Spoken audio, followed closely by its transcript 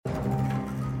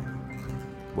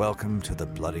Welcome to the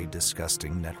Bloody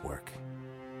Disgusting Network.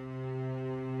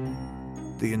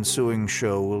 The ensuing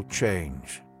show will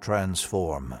change,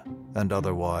 transform, and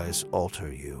otherwise alter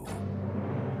you.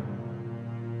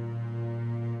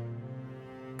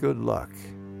 Good luck.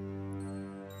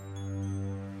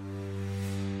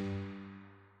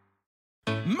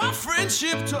 My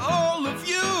friendship to all of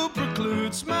you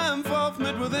precludes my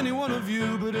involvement with any one of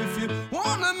you. But if you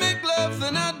wanna make love,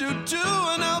 then I do too,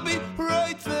 and I'll be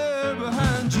right there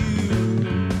behind you.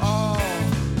 All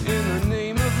in the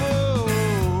name of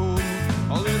oh,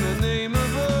 all in the name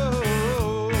of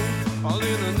oh, all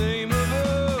in the name of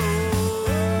oh.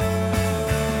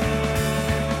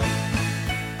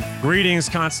 Greetings,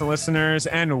 constant listeners,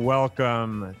 and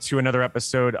welcome to another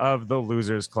episode of The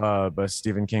Losers Club, a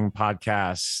Stephen King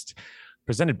podcast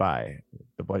presented by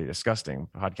the Bloody Disgusting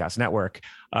Podcast Network.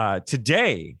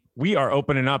 Today, we are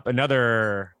opening up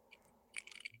another...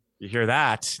 You hear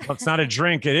that? Well, it's not a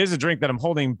drink. It is a drink that I'm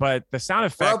holding, but the sound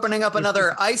effect... We're opening up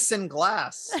another ice and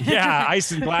glass. Yeah,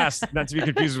 ice and glass. Not to be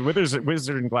confused with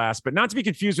Wizard and Glass, but not to be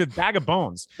confused with Bag of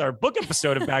Bones, our book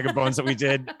episode of Bag of Bones that we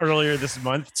did earlier this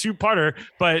month, two-parter.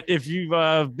 But if you've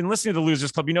been listening to the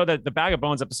Losers Club, you know that the Bag of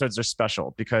Bones episodes are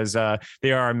special because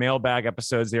they are mailbag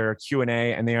episodes. They are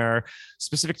Q&A, and they are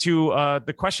specific to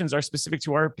the questions are specific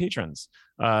to our patrons.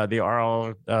 They are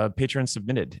all patron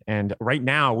submitted. And right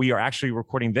now we are actually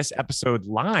recording this episode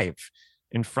live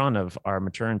in front of our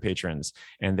Maturin patrons,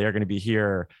 and they're going to be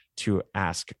here to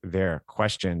ask their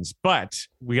questions. But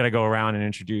we got to go around and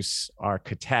introduce our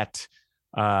quartet.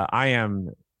 I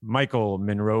am Michael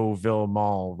Monroeville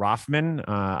Mall Rothman.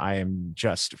 I am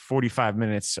just 45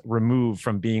 minutes removed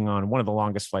from being on one of the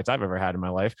longest flights I've ever had in my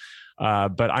life.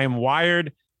 But I am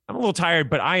wired. I'm a little tired,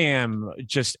 but I am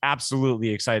just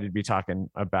absolutely excited to be talking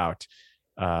about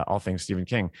all things Stephen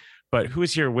King. But who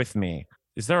is here with me?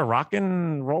 Is there a rock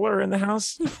and roller in the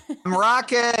house? I'm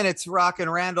rocking. It's Rockin'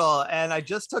 Randall. And I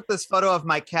just took this photo of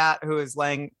my cat who is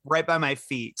laying right by my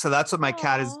feet. So that's what my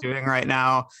cat is doing right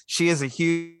now. She is a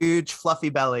huge fluffy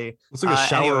belly. It's like a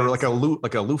shower, like a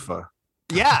loofah.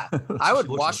 Yeah, I would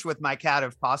wash with my cat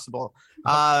if possible.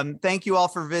 Thank you all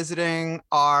for visiting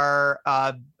our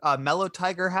Mellow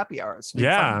Tiger happy hours.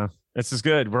 Yeah, this is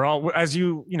good. We're all, as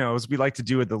you know, as we like to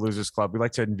do at the Losers Club, we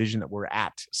like to envision that we're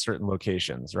at certain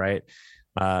locations, right?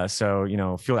 So, you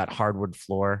know, feel that hardwood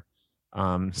floor.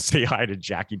 Say hi to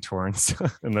Jackie Torrance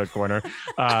in the corner.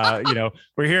 You know,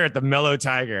 we're here at the Mellow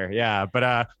Tiger. Yeah.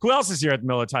 But who else is here at the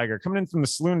Mellow Tiger? Coming in from the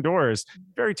saloon doors,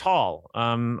 very tall.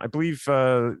 I believe,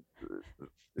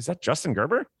 is that Justin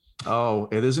Gerber? Oh,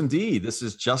 it is indeed. This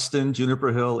is Justin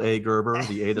Juniper Hill A. Gerber.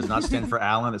 The A does not stand for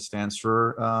Allen. It stands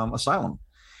for asylum.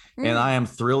 And I am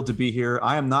thrilled to be here.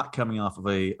 I am not coming off of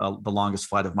the longest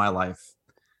flight of my life.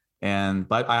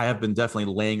 But I have been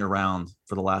definitely laying around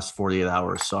for the last 48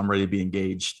 hours. So I'm ready to be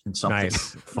engaged in something.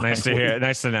 Nice. Nice to hear.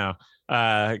 Nice to know.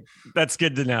 That's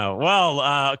good to know.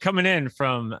 Well, coming in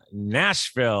from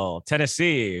Nashville,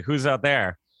 Tennessee, who's out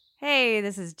there? Hey,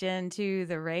 this is Jen to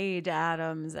the Rage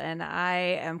Adams, and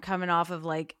I am coming off of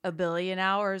like a billion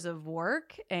hours of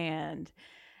work, and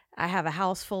I have a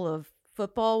house full of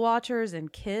football watchers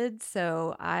and kids,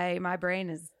 so my brain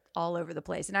is all over the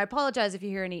place. And I apologize if you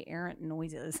hear any errant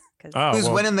noises. Who's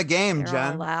winning the game,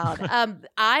 Jen? Loud.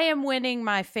 I am winning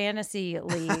my fantasy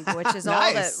league, which is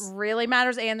all that really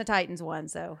matters, and the Titans won,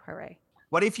 so hooray.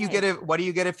 What if you get it? What do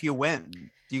you get if you win?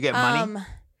 Do you get money?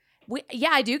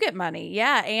 I do get money.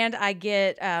 Yeah. And I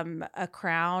get a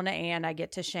crown, and I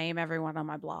get to shame everyone on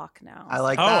my block now. I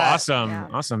like that. Oh, awesome. Yeah.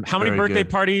 Awesome. How many birthday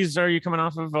parties are you coming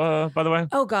off of, by the way?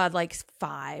 Oh, God, like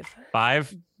 5.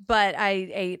 5? But I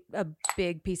ate a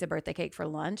big piece of birthday cake for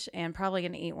lunch, and probably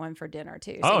going to eat one for dinner,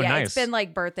 too. So, yeah, nice. It's been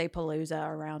like birthday palooza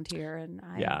around here, and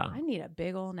I need a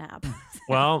big old nap.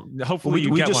 Well, hopefully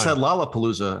we just had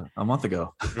Lollapalooza a month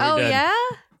ago. Oh, yeah?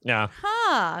 Yeah.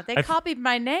 Huh. They copied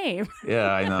my name.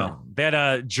 Yeah, I know. They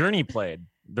had Journey played.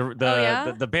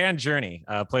 The band Journey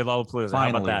played Lollapalooza. How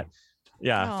about that?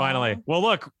 Yeah, Aww. Finally. Well,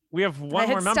 look, we have one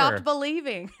more member. Stopped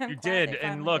believing. You did.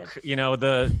 And look, you know,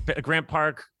 the Grant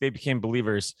Park, they became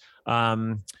believers.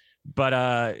 But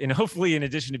and hopefully, in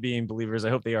addition to being believers, I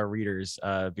hope they are readers,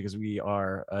 because we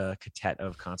are a quartet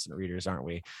of constant readers, aren't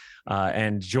we?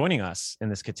 And joining us in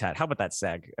this quartet, how about that,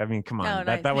 Seg? I mean, come on,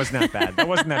 that wasn't that bad. That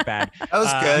wasn't that bad. That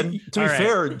was good. To be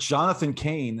fair, Jonathan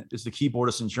Cain is the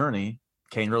keyboardist in Journey.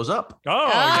 Cain rose up. Oh,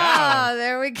 yeah.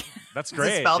 There we go. That's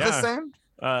great. Is it spelled the same?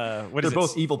 What They're is it?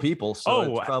 both evil people, so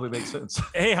Oh, it probably makes sense.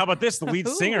 Hey, how about this? The lead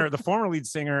Ooh. singer, the former lead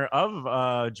singer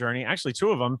of Journey, actually two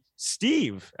of them,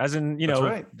 Steve, as in, That's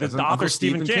right. the As in author Uncle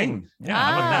Stephen King. Yeah,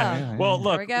 how about that? Ah. Yeah, Well, yeah.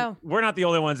 look, we go. we're not the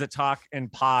only ones that talk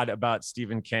and pod about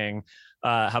Stephen King.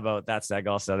 How about that, Seg?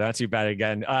 Also, not too bad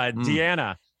again.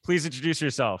 Deanna, please introduce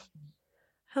yourself.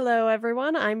 Hello,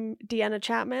 everyone. I'm Deanna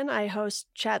Chapman. I host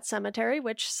Chat Cemetery,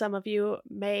 which some of you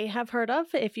may have heard of.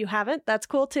 If you haven't, that's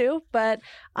cool too. But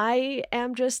I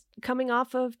am just coming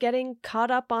off of getting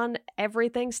caught up on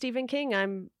everything Stephen King.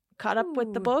 I'm caught up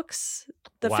with the Ooh. books,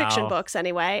 the fiction Wow. books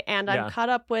anyway, and Yeah. I'm caught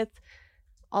up with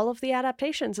all of the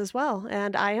adaptations as well.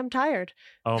 And I am tired.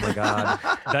 Oh my God,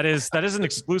 that is an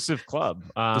exclusive club.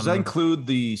 Does that include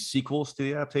the sequels to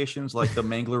the adaptations, like The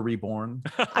Mangler Reborn?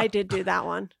 I did do that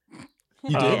one.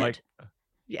 You Oh, did? like-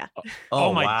 Yeah.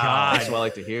 Oh my wow. God. That's what I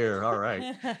like to hear. All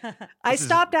right. I This is-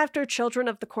 stopped after Children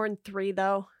of the Corn 3,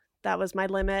 though. That was my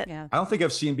limit. Yeah. I don't think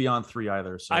I've seen Beyond 3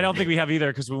 either. So I don't think we have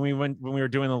either, because when we were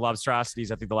doing the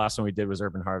Lobstrosities, I think the last one we did was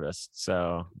Urban Harvest.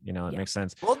 So it Yeah. makes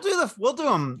sense. We'll do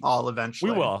them all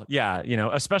eventually. We will, yeah.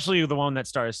 Especially the one that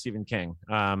stars Stephen King,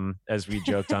 as we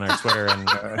joked on our Twitter,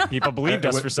 and people believed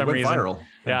us It for some went reason. Viral.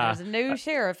 Yeah. There's a new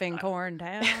sheriff in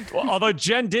Corntown. Well, although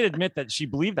Jen did admit that she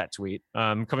believed that tweet,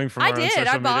 coming from I our own did. social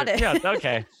I bought media. it. Yeah.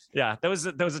 Okay. Yeah. That was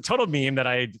a total meme that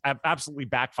I absolutely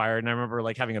backfired, and I remember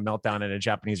like having a meltdown in a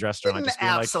Japanese restaurant. Didn't Just being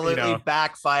like, absolutely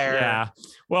backfire. yeah.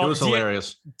 Well, It was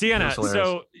hilarious. Deanna, It was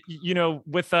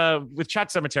hilarious. so with Chat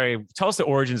Cemetery, tell us the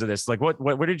origins of this. Like,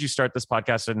 where did you start this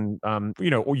podcast, and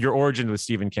your origin with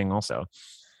Stephen King also?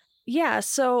 Yeah,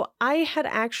 so I had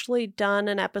actually done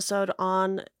an episode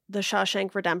on The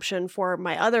Shawshank Redemption for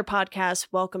my other podcast,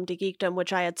 Welcome to Geekdom,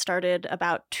 which I had started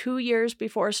about 2 years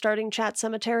before starting Chat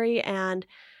Cemetery. And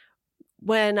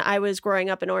when I was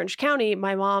growing up in Orange County,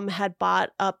 my mom had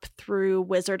bought up through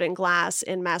Wizard and Glass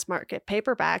in mass market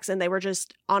paperbacks, and they were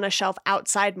just on a shelf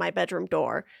outside my bedroom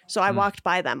door. So I walked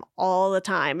by them all the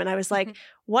time, and I was like,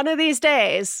 one of these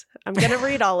days, I'm going to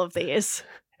read all of these.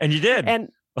 And you did. And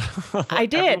I Every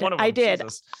did. one of I them, did.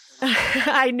 Jesus.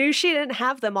 I knew she didn't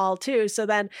have them all too. So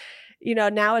then,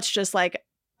 now it's just like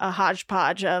a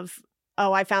hodgepodge of,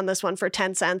 oh, I found this one for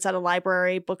 10 cents at a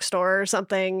library bookstore or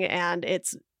something, and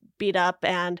it's beat up.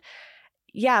 And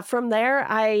yeah, from there,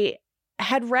 I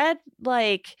had read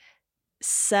like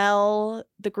Cell,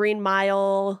 The Green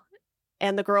Mile,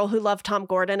 and The Girl Who Loved Tom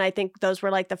Gordon. I think those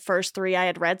were like the first 3 I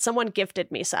had read. Someone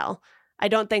gifted me Cell. I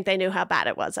don't think they knew how bad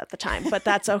it was at the time, but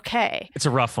that's okay. It's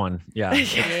a rough one. Yeah.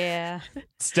 Yeah.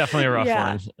 It's definitely a rough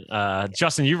Yeah. one.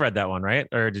 Justin, you read that one, right?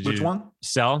 Or did you? Which one?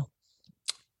 Cell?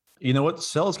 You know what?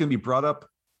 Cell is going to be brought up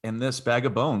in this Bag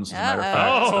of Bones, as a matter of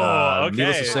Uh-oh. fact. Oh,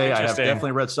 Needless to okay. say, I have Interesting.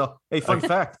 definitely read Cell. Hey, fun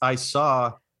fact.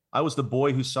 I was the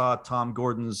boy who saw Tom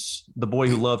Gordon's, the boy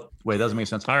who loved, wait, that doesn't make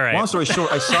sense. All right. Long story short,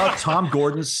 I saw Tom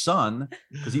Gordon's son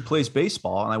because he plays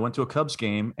baseball, and I went to a Cubs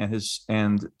game,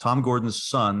 and Tom Gordon's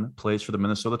son plays for the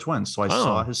Minnesota Twins. So I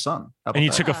saw his son. How about And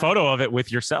you that? took a photo of it with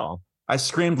your cell. I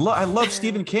screamed, I love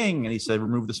Stephen King. And he said,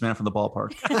 remove this man from the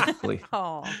ballpark. Quickly.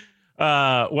 Oh.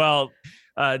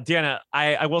 Deanna,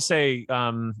 I will say,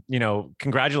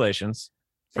 congratulations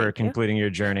for Thank you. completing your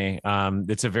journey.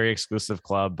 It's a very exclusive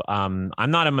club. I'm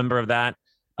not a member of that.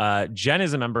 Jen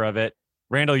is a member of it.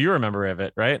 Randall, you're a member of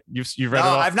it, right? You've read No, it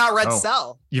all? I've not read Oh.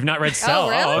 Cell. You've not read Cell.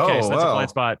 really? Okay, Oh, so that's a wow. blind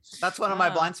spot. That's one of my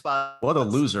Ah. blind spots. What a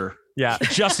loser. Yeah,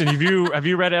 Justin, have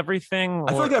you read everything?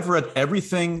 I feel or- like I've read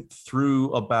everything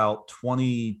through about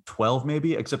 2012,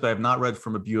 maybe, except I have not read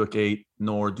From a Buick 8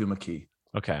 nor Duma Key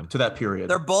Okay, to that period.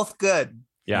 They're both good.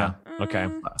 yeah, okay.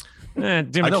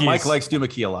 Mm. I know Mike likes Duma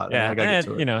Key a lot. Yeah, I gotta get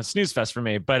to it. snooze fest for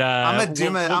me. But I'm a we'll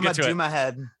Duma. get I'm a to it. Duma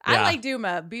head. I Yeah. like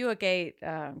Duma. Buick 8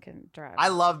 can drive. I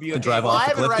love you. Can drive well, off I a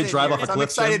haven't cliff- read can it drive yet, off a so I'm cliff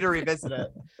excited soon. to revisit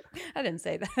it. I didn't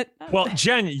say that. Well,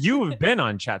 Jen, you've been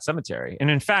on Chat Cemetery, and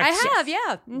in fact, I have,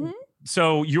 yeah. Mhm.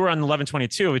 so you were on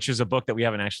 1122, which is a book that we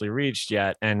haven't actually reached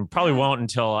yet, and probably won't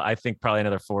until I think probably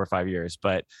another 4 or 5 years.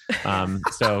 But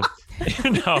so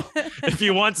if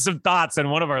you want some thoughts on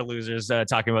one of our losers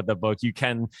talking about the book, you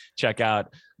can check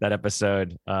out that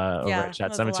episode over Yeah, at Chat that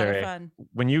was a lot of Cemetery. fun.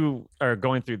 When you are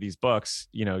going through these books,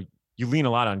 you lean a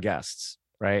lot on guests,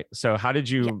 right? So how did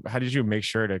you make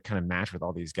sure to kind of match with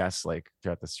all these guests like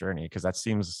throughout this journey? Because that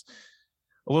seems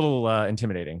a little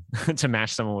intimidating to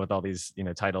match someone with all these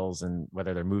titles, and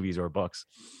whether they're movies or books.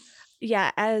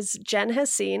 Yeah, as Jen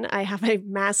has seen, I have a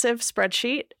massive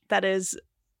spreadsheet that is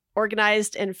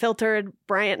organized and filtered.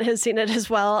 Bryant has seen it as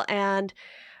well. And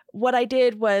what I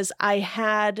did was I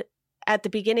had at the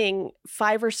beginning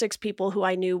 5 or 6 people who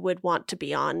I knew would want to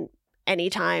be on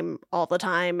anytime, all the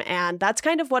time. And that's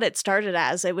kind of what it started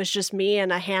as. It was just me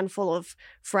and a handful of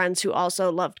friends who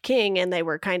also loved King, and they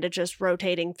were kind of just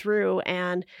rotating through.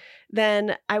 And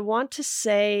then I want to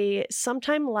say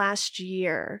sometime last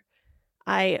year,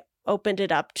 I opened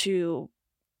it up to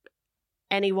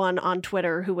anyone on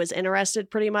Twitter who was interested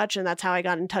pretty much. And that's how I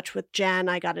got in touch with Jen.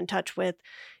 I got in touch with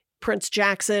Prince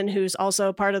Jackson, who's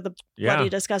also part of the Bloody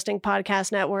Disgusting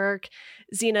Podcast Network,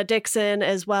 Xena Dixon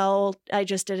as well. I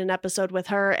just did an episode with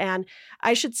her. And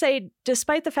I should say,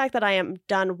 despite the fact that I am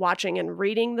done watching and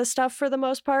reading the stuff for the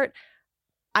most part,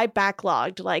 I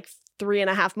backlogged like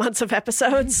 3.5 months of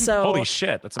episodes. So holy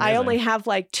shit, that's amazing. I only have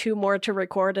like 2 more to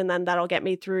record, and then that'll get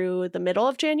me through the middle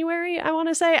of January, I want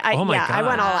to say. Oh my God. I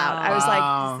went all out. I was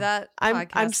like, Is that I'm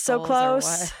podcast so goals or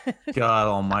close. what? God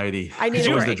almighty. I need It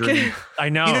a was the break. dream. I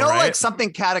know, You know, right? like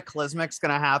something cataclysmic's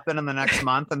gonna happen in the next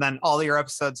month, and then all your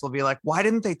episodes will be like, why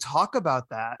didn't they talk about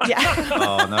that? Yeah.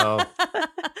 Oh no.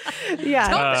 Yeah.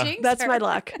 Don't jinx That's her. my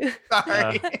luck.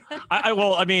 Sorry.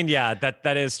 Well, I mean, yeah,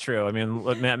 that is true. I mean,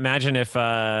 imagine if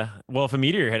if a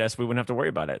meteor hit us, we wouldn't have to worry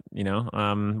about it. You know,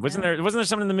 wasn't there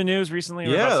something in the news recently?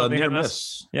 about Yeah, a something near hitting us?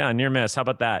 miss. Yeah, near miss. How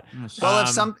about that? Well,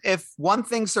 Um, if one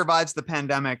thing survives the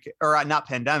pandemic, or not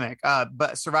pandemic,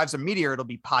 but survives a meteor, it'll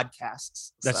be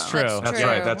podcasts. That's So, true. That's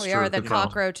right, that's we true. are the Good call.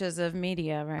 cockroaches of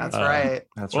media, right? That's Uh, right.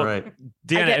 That's Well, right. I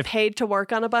Deanna, get if, paid to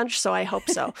work on a bunch, so I hope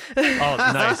so. oh,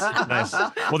 nice.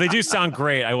 Well, they do sound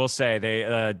great. I will say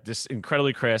they just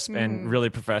incredibly crisp and really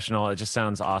professional. It just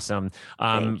sounds awesome.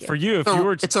 Thank you. For you, if you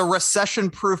were, It's a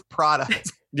recession-proof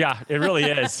product. yeah, it really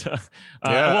is.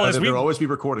 Yeah, as we there'll always be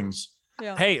recordings.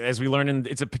 Yeah. Hey, as we learned,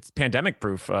 it's a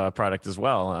pandemic-proof product as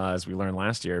well, as we learned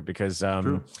last year, because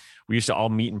True. we used to all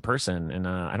meet in person, and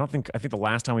I think the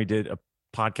last time we did a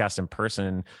podcast in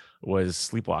person was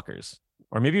Sleepwalkers,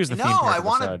 or maybe it was the No, theme park I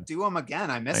want to episode. do them again.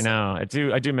 I miss I it.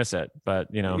 know, I do miss it, but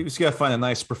you know, We just gotta find a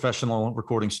nice professional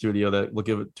recording studio that will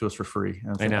give it to us for free.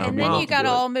 I know. And Well, then you got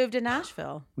all moved to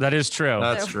Nashville. that is true.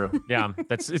 That's true. Yeah,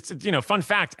 it's fun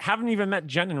fact. Haven't even met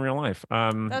Jen in real life.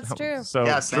 That's true. So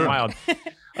Yeah, it's same. wild.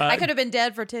 I could have been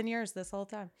dead for 10 years this whole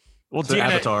time. Well, The Deanna,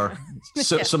 Avatar,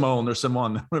 Simone or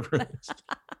Simone, whatever it is.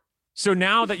 so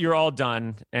now that you're all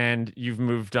done and you've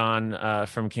moved on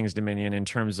from King's Dominion in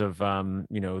terms of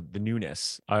the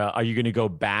newness, are you going to go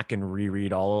back and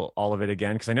reread all of it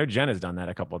again? Because I know Jen has done that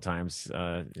a couple of times.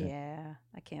 Yeah,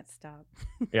 I can't stop.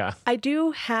 Yeah. I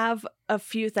do have a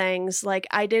few things. Like,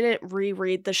 I didn't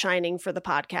reread The Shining for the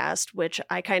podcast, which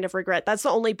I kind of regret. That's the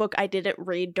only book I didn't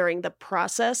read during the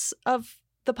process of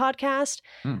the podcast.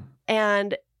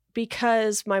 And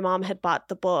because my mom had bought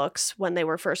the books when they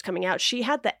were first coming out, she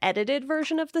had the edited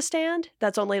version of The Stand.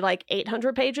 That's only like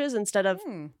 800 pages instead of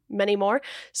many more.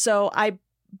 So I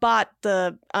bought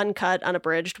the uncut,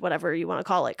 unabridged, whatever you want to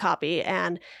call it, copy.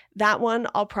 And that one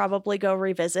I'll probably go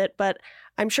revisit. But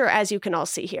I'm sure, as you can all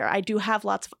see here, I do have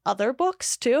lots of other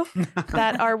books too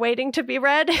that are waiting to be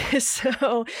read.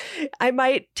 So I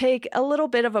might take a little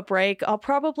bit of a break. I'll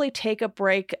probably take a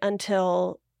break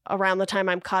until around the time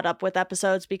I'm caught up with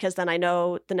episodes, because then I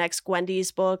know the next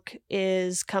Gwendy's book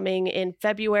is coming in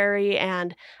February,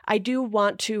 and I do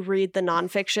want to read the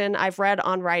nonfiction. I've read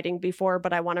On Writing before,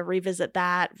 but I want to revisit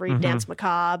that, read Dance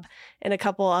Macabre, and a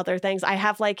couple other things. I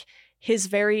have like his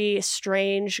very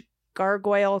strange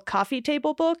gargoyle coffee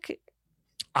table book.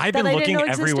 I've been that I didn't looking know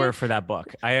everywhere existed? for that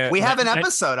book. We have an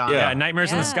episode on Yeah, it.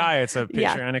 Nightmares in the Yeah. Sky. It's a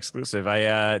Yeah. Patreon exclusive.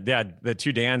 The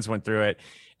two Dans went through it,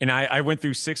 and I went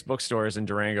through 6 bookstores in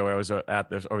Durango where I was at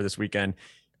this over this weekend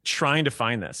trying to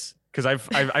find this, because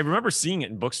I remember seeing it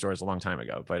in bookstores a long time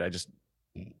ago, but I just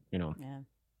Yeah.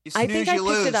 You I think snooze, I you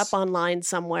picked it lose. up online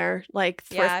somewhere, like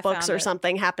Yeah, I Thrift Books found or it.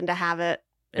 something happened to have it.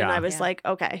 And Yeah. I was Yeah. like,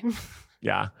 okay.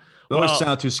 yeah. Those Well-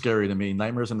 sound too scary to me.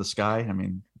 Nightmares in the Sky. I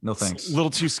mean, no It's thanks. a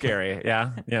little too scary. Yeah.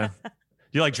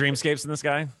 You like Dreamscapes in the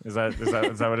Sky? Is that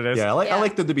what it is? Yeah, I Yeah.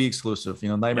 like them to be exclusive.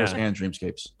 Nightmares Yeah. and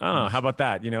Dreamscapes. Oh, how about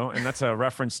that? And that's a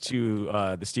reference to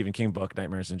the Stephen King book,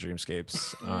 Nightmares and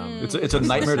Dreamscapes. It's a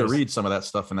nightmare to read some of that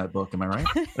stuff in that book. Am I right?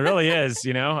 It really is.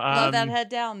 Love that head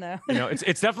down, though.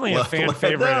 It's definitely a Love fan Head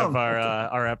favorite of Down.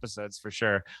 our episodes for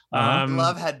sure. Uh-huh.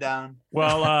 Love Head Down.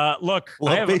 Well, look,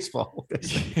 Love baseball. but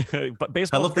I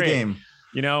baseball. love the game.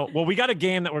 Well, we got a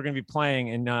game that we're going to be playing,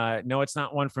 and no, it's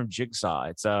not one from Jigsaw.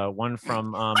 It's one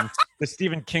from the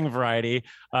Stephen King variety,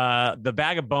 the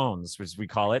Bag of Bones, as we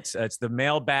call it. It's the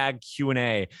mailbag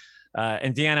Q&A.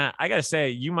 And Deanna, I got to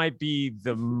say, you might be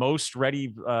the most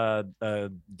ready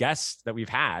guest that we've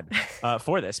had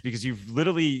for this, because you've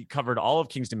literally covered all of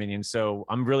King's Dominion. So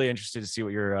I'm really interested to see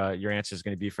what your answer is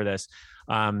going to be for this.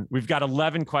 We've got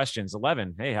 11 questions.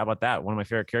 11. Hey, how about that? One of my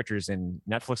favorite characters in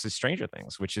Netflix's Stranger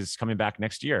Things, which is coming back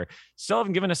next year. Still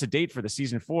haven't given us a date for the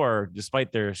season 4,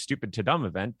 despite their stupid Tudum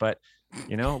event. But,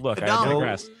 look, I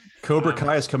digress. Cobra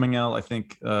Kai is coming out, I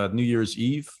think, New Year's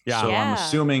Eve. Yeah. So I'm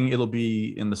assuming it'll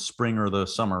be in the spring or the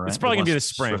summer, right? It's probably going to be the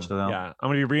spring. Yeah. I'm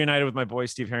going to be reunited with my boy,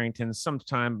 Steve Harrington,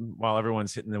 sometime while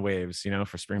everyone's hitting the waves,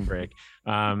 for spring break.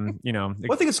 Well,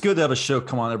 I think it's good to have a show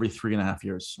come on every 3.5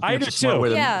 years. I do it's a smart too.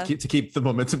 way Yeah. to keep the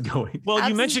momentum going. Well,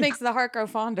 you mentioned makes the heart grow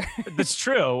fonder. that's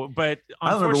true, but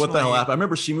I don't remember what the hell happened. I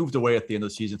remember she moved away at the end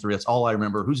of season 3. That's all I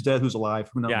remember. Who's dead? Who's alive?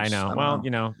 Who knows? Yeah, I know.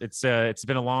 Well, it's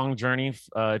been a long journey,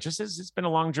 just as it's been a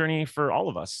long journey for all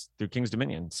of us through King's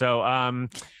Dominion. So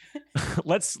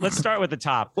let's start with the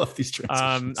top. Love these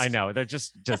transitions. I know they're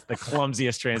just the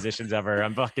clumsiest transitions ever.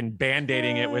 I'm fucking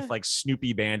band-aiding it with like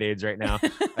Snoopy band-aids right now.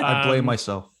 I blame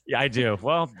myself. Yeah, I do.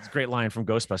 Well, it's a great line from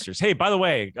Ghostbusters. Hey, by the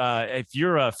way, if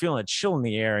you're feeling a chill in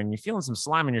the air and you're feeling some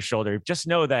slime on your shoulder, just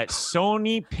know that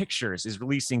Sony Pictures is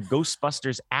releasing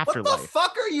Ghostbusters Afterlife. What the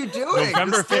fuck are you doing?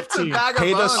 November Just get some 15th. bag of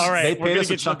Paid us, bones. All right, they we're paid gonna us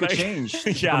a get chunk of you- change.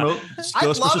 to Yeah. promote I'd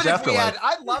love Ghostbusters it if we Afterlife. had.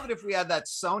 I'd love it if we had that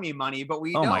Sony money, but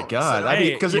we Oh don't. my god! So I Hey,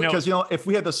 mean, because you know- if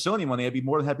we had the Sony money, I'd be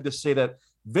more than happy to say that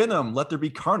Venom: Let There Be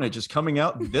Carnage is coming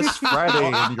out this Friday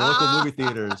in your local movie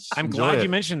theaters. I'm Enjoy glad it. you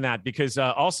mentioned that, because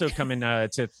also coming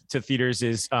to theaters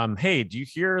is, hey, do you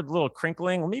hear a little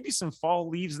crinkling? Maybe some fall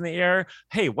leaves in the air.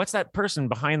 Hey, what's that person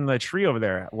behind the tree over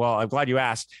there? Well, I'm glad you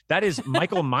asked. That is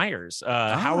Michael Myers.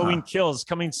 Halloween Kills,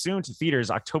 coming soon to theaters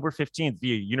October 15th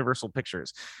via Universal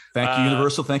Pictures. Thank you,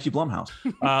 Universal. Thank you, Blumhouse.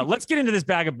 Let's get into this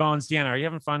bag of bones. Deanna, are you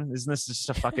having fun? Isn't this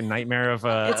just a fucking nightmare of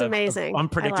It's of amazing. I love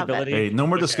it. unpredictability? Hey, no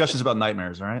more discussions about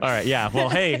nightmares. All right. All right. Yeah. Well,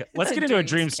 hey, let's It's a get into a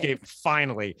dreamscape. dreamscape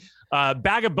finally.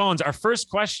 Bag of bones. Our first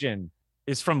question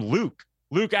is from Luke.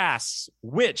 Luke asks,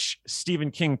 which Stephen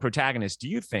King protagonist do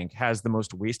you think has the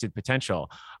most wasted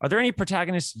potential? Are there any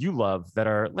protagonists you love that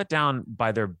are let down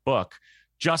by their book?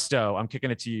 Justo, I'm kicking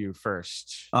it to you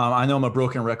first. I know I'm a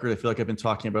broken record. I feel like I've been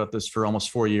talking about this for almost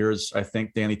 4 years. I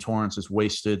think Danny Torrance is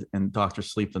wasted in Dr.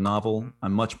 Sleep, the novel.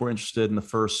 I'm much more interested in the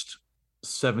first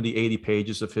 70, 80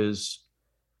 pages of his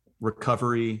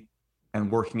recovery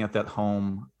and working at that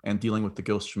home and dealing with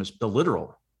the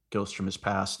literal ghost from his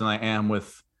past than I am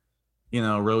with,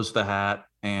 Rose the Hat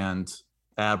and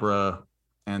Abra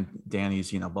and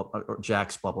Danny's, or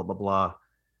Jack's blah, blah, blah, blah.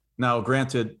 Now,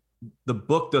 granted, the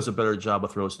book does a better job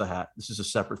with Rose the Hat. This is a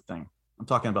separate thing. I'm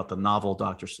talking about the novel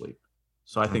Dr. Sleep.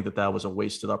 So I think that was a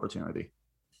wasted opportunity.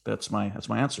 That's my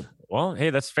answer. Well, hey,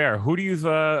 that's fair. Who do you,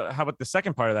 how about the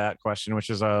second part of that question, which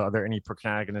is, are there any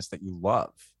protagonists that you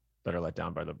love that are let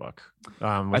down by the book?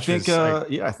 I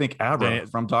think Abra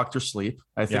from Dr. Sleep.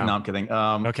 I think, no, I'm kidding.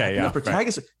 Okay, yeah. The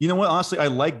protagonist, you know what? Honestly, I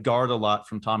like Guard a lot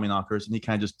from Tommyknockers, and he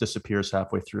kind of just disappears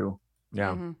halfway through.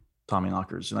 Yeah. Mhm.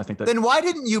 Tommyknockers, and I think that. Then why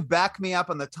didn't you back me up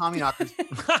on the Tommyknockers?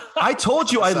 I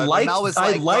told you I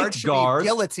liked Guard.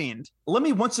 Guillotined. Let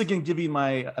me once again give you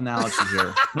my analogy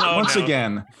here. No.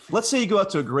 Again, let's say you go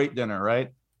out to a great dinner,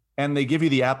 right? And they give you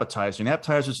the appetizer. And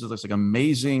appetizers is this like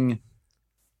amazing,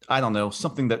 I don't know,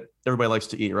 something that everybody likes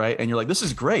to eat, right? And you're like, this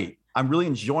is great. I'm really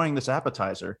enjoying this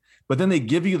appetizer. But then they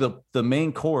give you the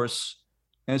main course,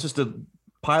 and it's just a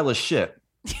pile of shit.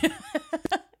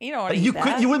 You don't want to eat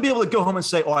that. You wouldn't be able to go home and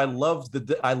say, "Oh, I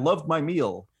loved my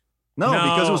meal." No,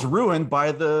 because it was ruined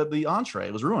by the entree.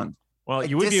 It was ruined. Well,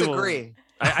 you would be able. Disagree.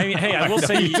 I mean, hey, I will I know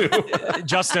say, you do.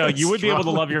 Justo, you would be able to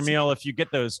Strongly love your meal if you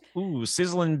get those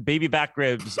sizzling baby back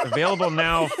ribs available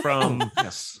now from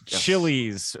Yes.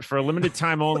 Chili's for a limited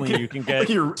time only. You can get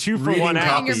You're 2 for reading 1 Eating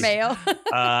out. your mail.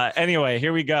 Anyway,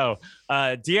 here we go.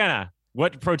 Deanna,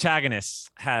 what protagonist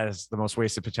has the most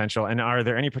wasted potential? And are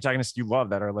there any protagonists you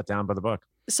love that are let down by the book?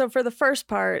 So for the first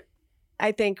part,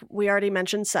 I think we already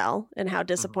mentioned Cell and how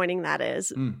disappointing that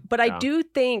is. But I Yeah. do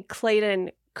think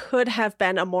Clayton could have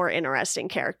been a more interesting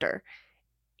character.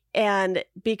 And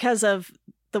because of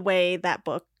the way that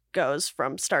book goes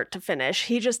from start to finish,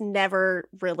 he just never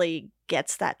really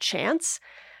gets that chance.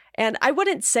 And I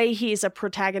wouldn't say he's a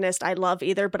protagonist I love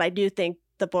either, but I do think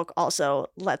the book also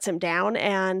lets him down.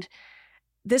 And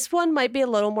this one might be a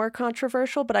little more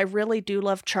controversial, but I really do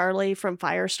love Charlie from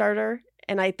Firestarter.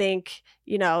 And I think,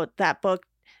 that book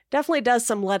definitely does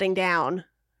some letting down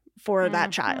for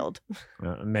that child.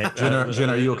 Jen,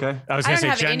 are you okay? I was I going to don't say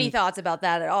have Jen, any thoughts about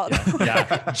that at all.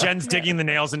 yeah, Jen's digging the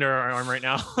nails into her arm right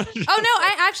now. Oh no,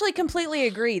 I actually completely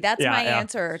agree. That's my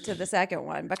answer to the second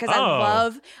one because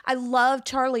I love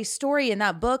Charlie's story in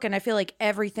that book, and I feel like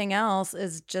everything else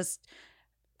is just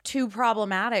too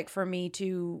problematic for me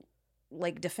to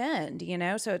like defend,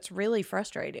 so it's really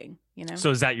frustrating,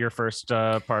 So is that your first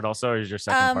part also, or is your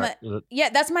second part? Yeah,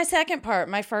 that's my second part.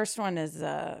 My first one is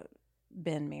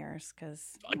Ben Mears,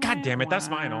 because God damn it, that's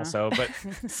mine also. But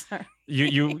sorry.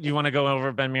 you want to go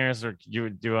over Ben Mears, or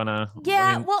do you want to?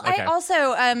 Yeah, okay. I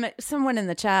also someone in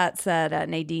the chat said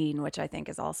Nadine, which I think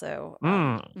is also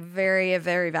a very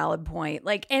valid point.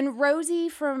 Like, and Rosie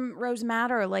from Rose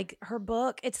Matter, like her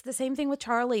book, it's the same thing with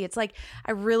Charlie. It's like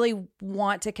I really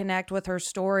want to connect with her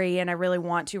story, and I really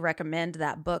want to recommend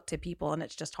that book to people, and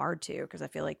it's just hard to because I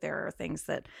feel like there are things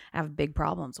that I have big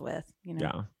problems with.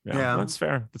 Yeah, that's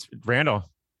fair. That's Randall.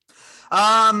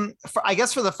 I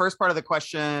guess for the first part of the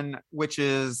question, which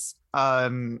is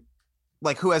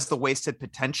like who has the wasted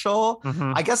potential,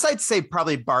 I guess I'd say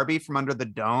probably Barbie from Under the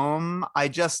Dome. I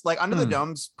just like Under the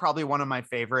Dome's probably one of my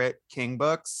favorite King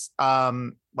books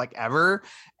like ever.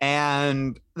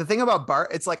 And the thing about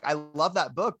it's like I love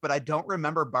that book, but I don't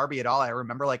remember Barbie at all. I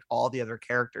remember like all the other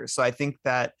characters. So I think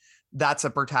that's a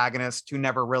protagonist who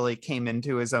never really came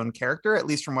into his own character, at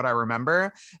least from what I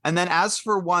remember. And then as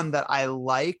for one that I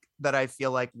like, that I feel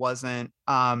like wasn't,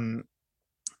 that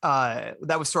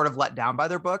was sort of let down by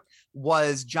their book,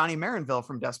 was Johnny Marinville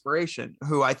from Desperation,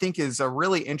 who I think is a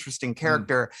really interesting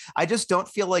character. I just don't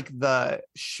feel like the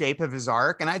shape of his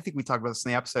arc, and I think we talked about this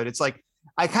in the episode, it's like,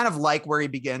 I kind of like where he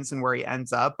begins and where he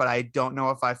ends up, but I don't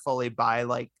know if I fully buy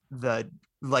like the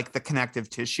connective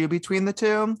tissue between the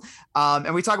two.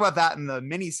 And we talk about that in the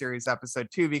miniseries episode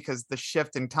too, because the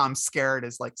shift in Tom Skerritt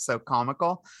is like so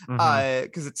comical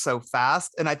because it's so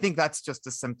fast. And I think that's just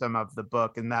a symptom of the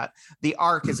book and that the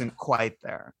arc isn't quite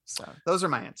there. So those are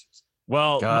my answers.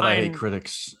 Well, God, I hate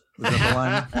critics. Is that the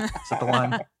line? Is that the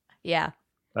line? Yeah.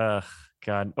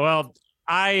 God. Well,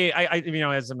 I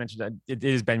as I mentioned, it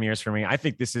is Ben Mears for me. I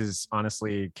think this is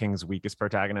honestly King's weakest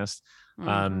protagonist.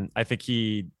 I think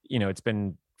he, it's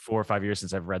been 4 or 5 years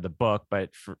since I've read the book, but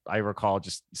I recall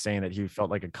just saying that he felt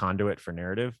like a conduit for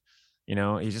narrative.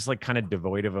 He's just like kind of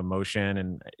devoid of emotion.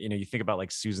 And, you think about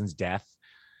like Susan's death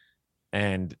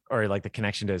or like the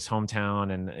connection to his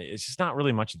hometown, and it's just not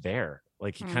really much there.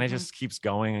 Like he kind of just keeps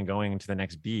going and going into the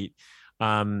next beat,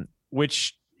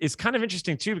 which is kind of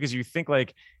interesting too, because you think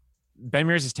like, Ben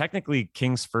Mears is technically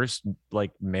King's first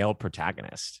like male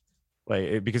protagonist,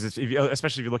 like because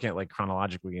especially if you're looking at like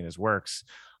chronologically in his works.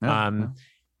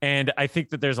 And I think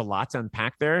that there's a lot to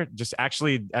unpack there. Just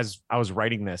actually, as I was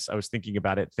writing this, I was thinking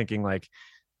about it, thinking like,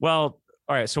 well,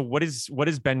 all right, so what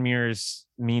does Ben Mears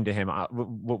mean to him?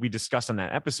 What we discussed on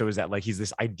that episode is that like he's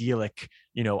this idyllic,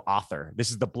 author.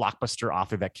 This is the blockbuster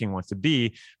author that King wants to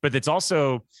be, but it's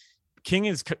also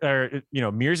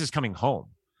Mears is coming home.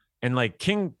 And like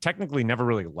King technically never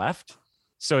really left.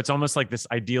 So it's almost like this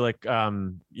idyllic,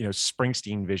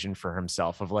 Springsteen vision for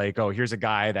himself of like, oh, here's a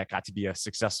guy that got to be a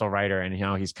successful writer and,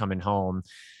 he's coming home.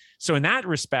 So in that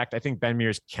respect, I think Ben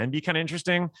Mears can be kind of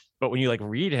interesting. But when you like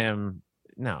read him,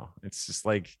 no, it's just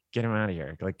like, get him out of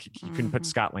here. Like you couldn't put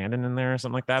Scott Landon in there or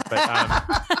something like that.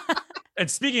 But and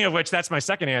speaking of which, that's my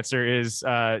second answer is,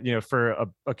 for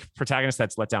a protagonist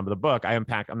that's let down by the book, I'm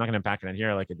not going to unpack it in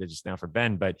here like I did just now for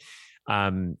Ben, but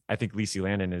I think Lacey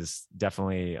Landon is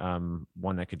definitely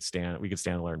one that we could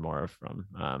stand to learn more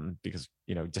from because,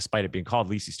 despite it being called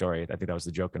Lacey's story, I think that was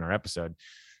the joke in our episode.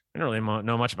 I don't really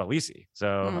know much about Lacey. So,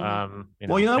 I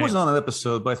wasn't on that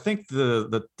episode, but I think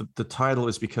the title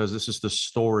is because this is the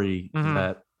story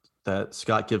that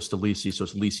Scott gives to Lacey. So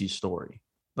it's Lacey's story.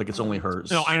 Like it's only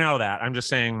hers. No, I know that. I'm just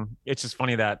saying it's just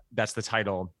funny that that's the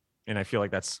title. And I feel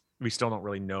like we still don't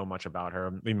really know much about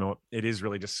her. It is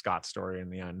really just Scott's story in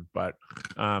the end. But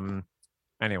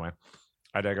anyway,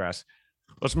 I digress.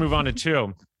 Let's move on to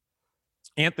 2.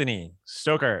 Anthony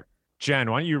Stoker.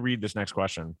 Jen, why don't you read this next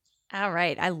question? All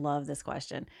right. I love this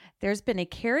question. There's been a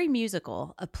Carrie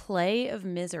musical, a play of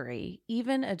misery,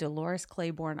 even a Dolores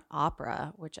Claiborne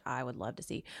opera, which I would love to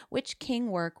see. Which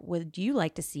King work would you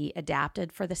like to see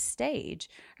adapted for the stage?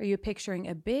 Are you picturing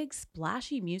a big,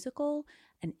 splashy musical,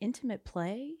 an intimate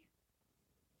play?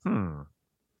 Why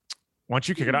don't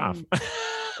you kick it off?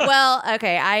 Well,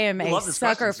 okay, I am a love this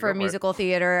sucker question, so for go for it. musical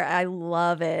theater. I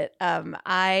love it.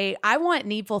 I want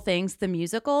Needful Things the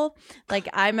musical. Like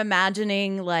I'm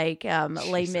imagining like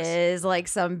Les Mis, like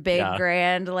some big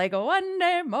grand like one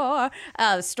day more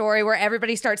story where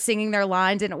everybody starts singing their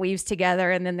lines and it weaves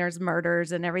together, and then there's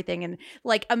murders and everything. And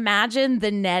like imagine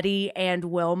the Nettie and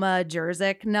Wilma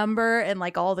Jerzyk number and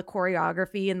like all the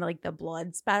choreography and like the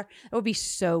blood spatter. It would be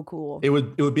so cool. It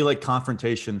would be like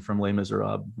Confrontation from Les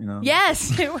Miserables, you know.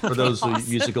 Yes, it would For be those awesome.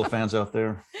 musical fans out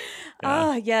there.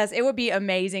 Oh, yes. It would be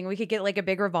amazing. We could get like a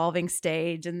big revolving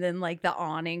stage and then like the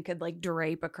awning could like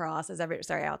drape across as every.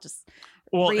 Sorry, I'll just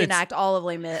reenact all of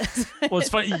Les Mis. Well, it's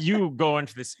funny. You go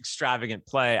into this extravagant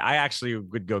play. I actually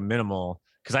would go minimal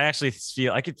because I actually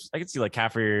feel I could see like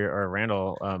Caffrey or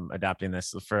Randall adapting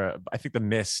this for. I think The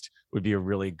Mist would be a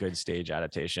really good stage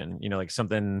adaptation. You know, like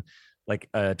something like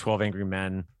 12 Angry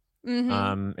Men.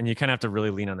 Mhm. And you kind of have to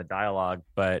really lean on the dialogue,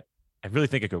 but I really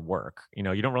think it could work. You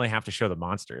know, you don't really have to show the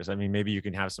monsters. I mean, maybe you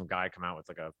can have some guy come out with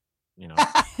like a, you know,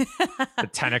 a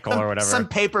tentacle or whatever. Some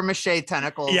paper mache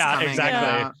tentacles. Yeah, coming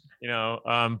exactly. out. You know,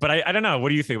 but I don't know. What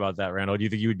do you think about that, Randall? Do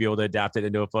you think you would be able to adapt it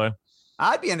into a play?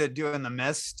 I'd be into doing The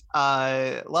Mist.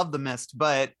 Love The Mist,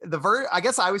 but I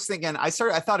guess I was thinking. I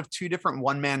thought of two different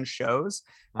one-man shows.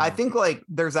 I think like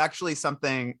there's actually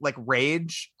something like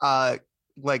Rage.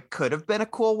 Like could have been a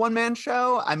cool one-man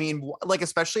show. I mean, like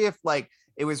especially if like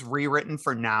it was rewritten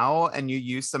for now and you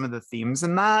use some of the themes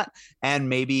in that, and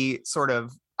maybe sort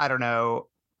of, I don't know.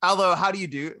 Although, how do you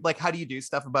do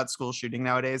stuff about school shooting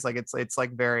nowadays? Like it's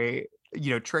like very,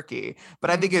 you know, tricky, but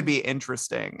I think it'd be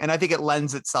interesting. And I think it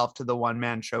lends itself to the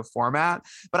one-man show format.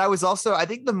 But I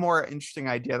think the more interesting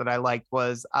idea that I liked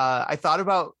was I thought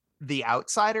about The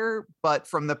Outsider, but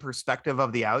from the perspective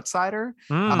of the outsider,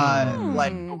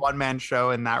 like a one-man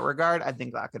show in that regard. I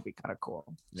think that could be kind of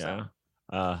cool. Yeah.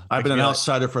 I've been an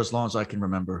outsider for as long as I can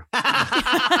remember.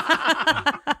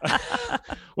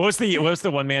 What was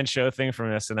the one man show thing from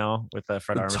SNL with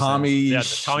Fred Armisen?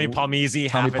 Tommy Palmese,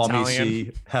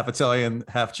 half Italian,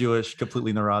 half Jewish,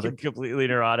 completely neurotic. Completely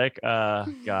neurotic.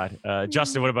 God.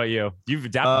 Justin, what about you? You've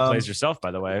adapted plays yourself,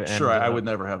 by the way. Sure, I would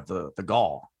never have the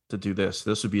gall to do this.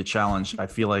 This would be a challenge. I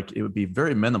feel like it would be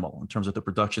very minimal in terms of the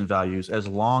production values, as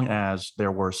long as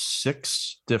there were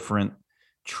 6 different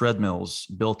treadmills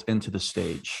built into the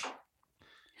stage,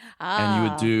 and you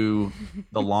would do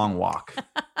the long walk.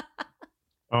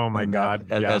 Oh my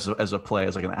God! As a play,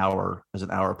 as like an hour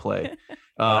play.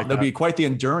 There'd be quite the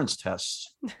endurance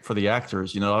test for the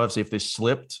actors. You know, obviously if they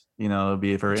slipped, you know, it'd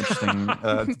be a very interesting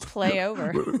play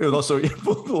over. It would also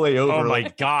play over. Oh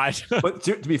my God! But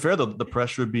to be fair, though, the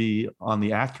pressure would be on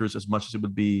the actors as much as it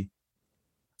would be,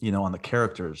 you know, on the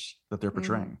characters that they're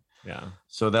portraying. Yeah.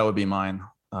 So that would be mine.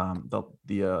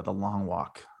 The long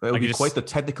walk. That would be quite the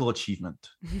technical achievement.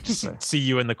 See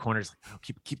you in the corners,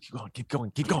 like, oh, keep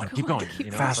going. You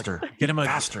know, faster. Like, get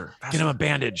him a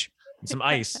bandage and some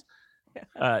ice.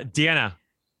 Deanna,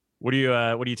 what do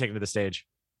you take to the stage?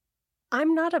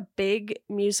 I'm not a big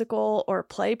musical or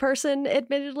play person,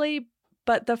 admittedly,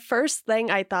 but the first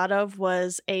thing I thought of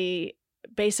was a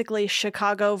basically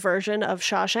Chicago version of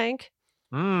Shawshank.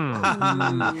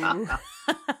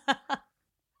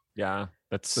 Yeah.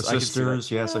 That's The Sisters.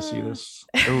 Yes, I see this.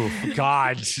 Oh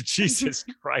God, Jesus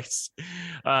Christ!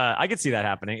 I could see that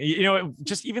happening. You know,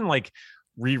 just even like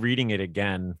rereading it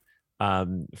again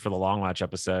for the Long Watch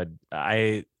episode,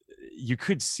 you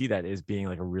could see that as being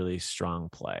like a really strong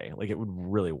play. Like it would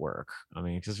really work. I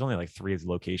mean, because there's only like 3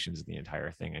 locations in the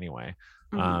entire thing anyway.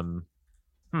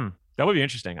 That would be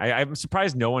interesting. I'm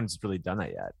surprised no one's really done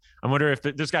that yet. I wonder if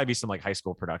there's got to be some like high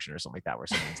school production or something like that where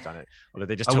someone's done it. Or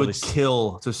they just I would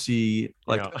kill to see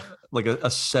like like a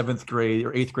 7th grade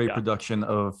or 8th grade production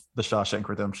of The Shawshank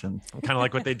Redemption. Kind of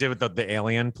like what they did with the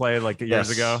Alien play like years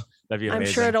ago. That'd be amazing.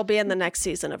 I'm sure it'll be in the next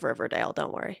season of Riverdale.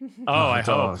 Don't worry. Oh, I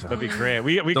hope. That'd be great.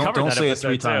 We covered don't that say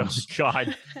episode it 3 times. Too.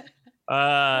 God.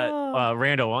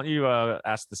 Randall, why don't you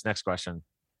ask this next question?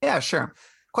 Yeah, sure.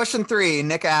 Question 3,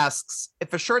 Nick asks,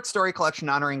 if a short story collection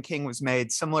honoring King was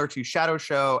made similar to Shadow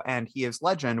Show and He is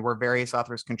Legend, where various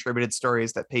authors contributed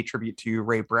stories that pay tribute to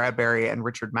Ray Bradbury and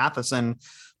Richard Matheson,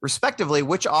 respectively,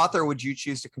 which author would you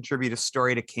choose to contribute a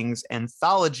story to King's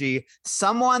anthology?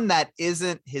 Someone that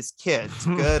isn't his kids.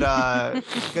 Good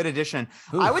addition.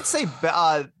 Ooh. I would say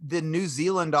the New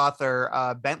Zealand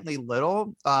author, Bentley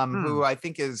Little, who I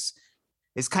think is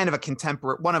kind of a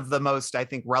contemporary, one of the most, I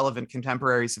think, relevant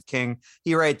contemporaries of King.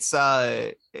 He writes,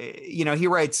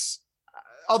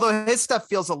 although his stuff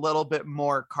feels a little bit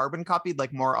more carbon copied,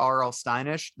 like more R.L.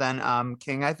 Steinish than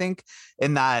King, I think,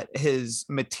 in that his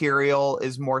material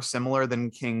is more similar than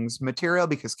King's material,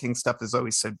 because King's stuff is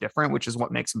always so different, which is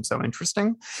what makes him so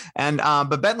interesting. And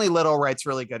but Bentley Little writes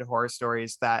really good horror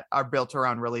stories that are built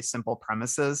around really simple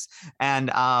premises.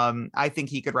 And I think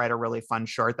he could write a really fun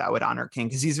short that would honor King,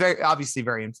 because he's obviously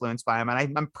very influenced by him.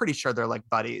 And I'm pretty sure they're like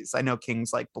buddies. I know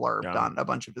King's like blurbed on a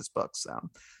bunch of his books. So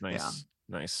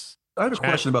Nice. I have a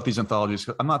question about these anthologies.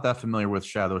 I'm not that familiar with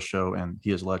Shadow Show and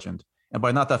He Is Legend. And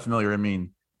by not that familiar, I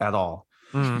mean at all.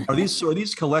 Are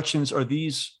these collections, are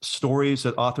these stories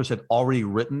that authors had already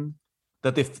written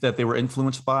that they were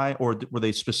influenced by, or were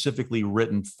they specifically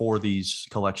written for these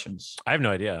collections? I have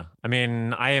no idea. I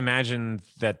mean, I imagine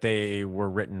that they were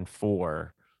written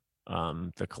for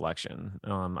the collection.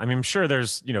 I mean, I'm sure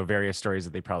there's, various stories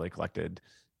that they probably collected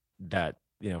that,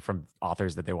 from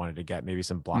authors that they wanted to get, maybe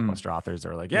some blockbuster authors that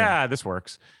are like, yeah, this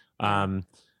works.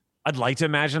 I'd like to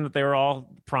imagine that they were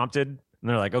all prompted and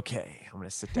they're like, okay, I'm going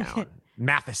to sit down.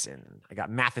 Matheson. I got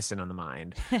Matheson on the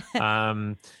mind.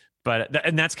 And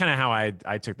that's kind of how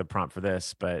I took the prompt for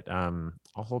this, but I'll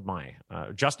hold my,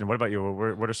 Justin, what about you?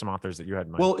 What are some authors that you had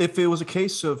in mind? Well, if it was a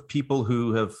case of people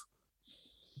who have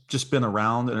just been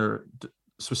around and are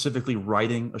specifically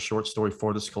writing a short story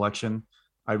for this collection,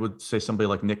 I would say somebody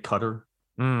like Nick Cutter,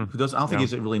 who doesn't, I don't think he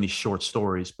has really any short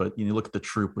stories, but you look at The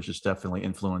Troop, which is definitely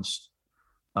influenced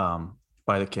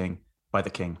by the king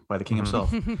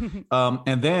himself.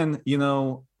 And then,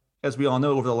 as we all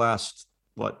know, over the last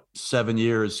 7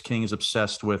 years, King is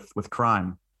obsessed with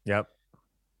crime. Yep.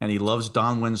 And he loves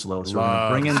Don Winslow. So we're going to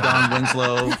bring in Don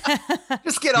Winslow.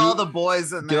 Just get all the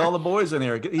boys in there. Get all the boys in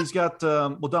there. He's got,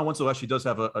 Don Winslow actually does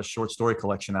have a short story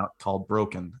collection out called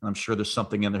Broken. And I'm sure there's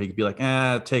something in there he could be like,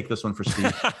 take this one for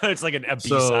Steve. It's like a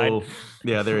B-side.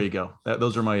 Yeah, there you go.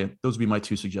 Those would be my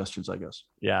two suggestions, I guess.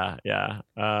 Yeah.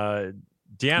 Deanna.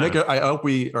 Nick, I hope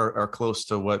we are close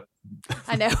to what.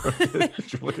 I know.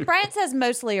 Brian says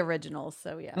mostly originals.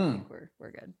 So yeah, I think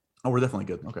we're good. Oh, we're definitely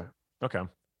good. Okay.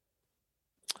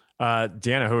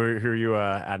 Deanna, who are you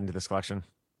adding to this collection?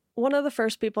 One of the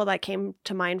first people that came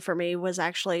to mind for me was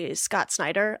actually Scott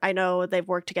Snyder. I know they've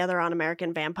worked together on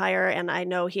American Vampire, and I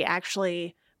know he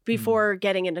actually, before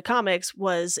getting into comics,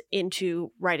 was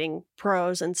into writing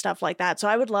prose and stuff like that. So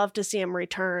I would love to see him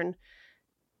return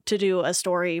to do a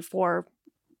story for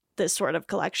this sort of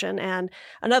collection. And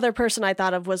another person I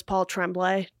thought of was Paul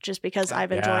Tremblay, just because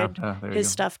I've enjoyed his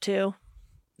stuff too.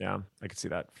 Yeah, I could see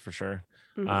that for sure.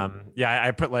 Mm-hmm.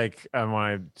 I put like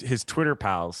his Twitter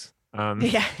pals.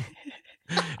 Yeah.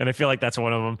 And I feel like that's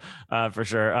one of them for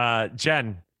sure.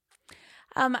 Jen.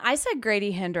 I said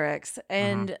Grady Hendrix,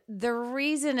 and the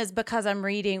reason is because I'm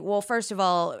reading, well, first of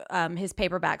all, his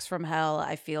Paperbacks from Hell,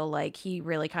 I feel like he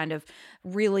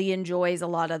really enjoys a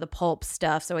lot of the pulp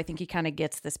stuff. So I think he kind of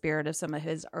gets the spirit of some of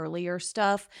his earlier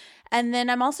stuff. And then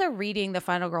I'm also reading the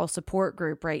Final Girl Support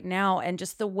Group right now, and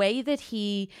just the way that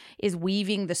he is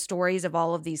weaving the stories of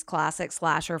all of these classic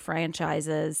slasher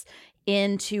franchises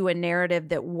into a narrative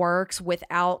that works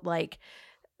without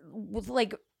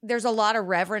there's a lot of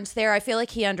reverence there. I feel like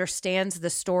he understands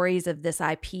the stories of this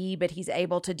IP, but he's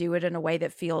able to do it in a way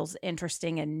that feels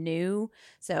interesting and new.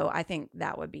 So I think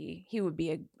he would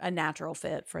be a natural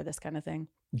fit for this kind of thing.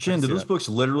 Jen, do those books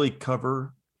literally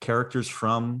cover characters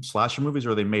from slasher movies,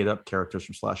 or are they made up characters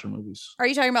from slasher movies? Are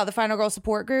you talking about the Final Girl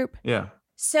Support Group? Yeah.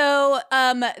 So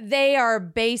they are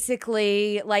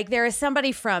basically like, there is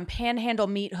somebody from Panhandle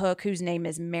Meat Hook whose name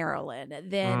is Marilyn.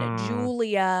 Then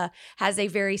Julia has a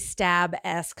very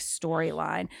Stab-esque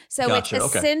storyline. So it's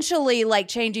essentially like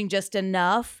changing just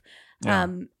enough,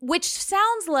 which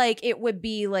sounds like it would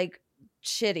be like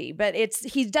shitty, but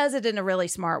he does it in a really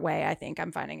smart way. I think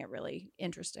I'm finding it really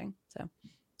interesting. So,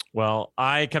 well,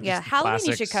 I kept Halloween.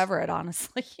 You should cover it,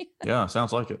 honestly. Yeah,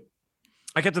 sounds like it.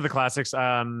 I kept to the classics.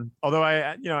 Although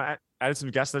I added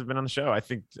some guests that have been on the show. I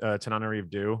think Tanana Reeve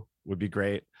Do would be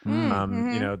great.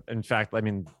 In fact, I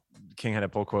mean, King had a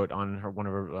pull quote on one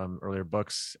of her earlier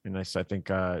books, and I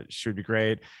think she would be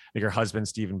great. I think her husband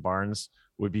Stephen Barnes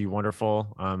would be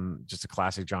wonderful. Just a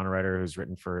classic genre writer who's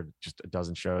written for just a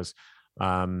dozen shows.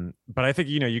 But I think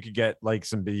you could get like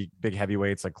some big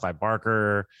heavyweights like Clive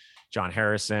Barker, John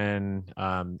Harrison,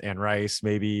 Anne Rice,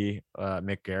 maybe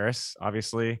Mick Garris,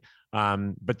 obviously.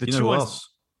 But the two ones,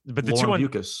 but the Lauren two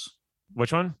Bucas.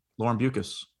 Which one? Lauren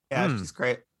Bucas. Yeah, she's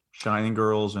great. Shining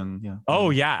Girls and yeah. Oh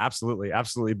yeah, absolutely.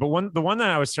 But the one that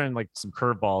I was trying like some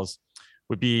curveballs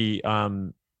would be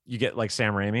you get like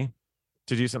Sam Raimi,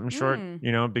 to do something short,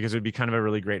 because it would be kind of a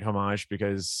really great homage,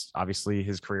 because obviously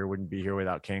his career wouldn't be here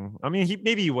without King. I mean,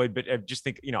 maybe he would, but I just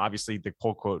think, obviously the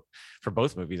pull quote for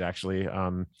both movies actually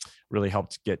really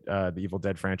helped get the Evil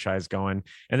Dead franchise going.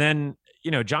 And then,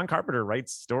 John Carpenter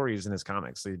writes stories in his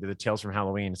comics. So he did the Tales from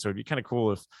Halloween. So it'd be kind of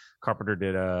cool if Carpenter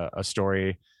did a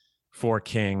story for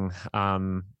King,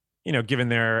 given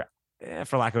their,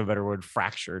 for lack of a better word,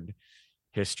 fractured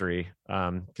history,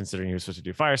 considering he was supposed to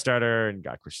do Firestarter and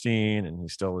got Christine, and he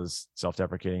still is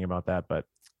self-deprecating about that. But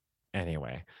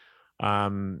anyway,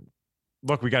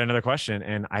 look, we got another question,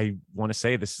 and I want to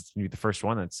say this is the first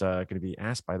one that's going to be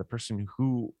asked by the person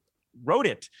who wrote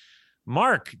it.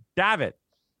 Mark Davitt,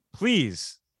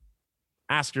 please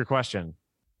ask your question.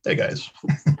 Hey guys.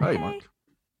 Hi, Mark.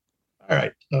 All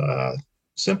right.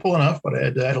 Simple enough, but I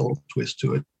had to add a little twist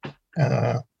to it.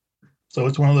 So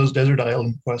it's one of those desert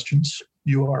island questions.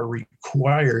 You are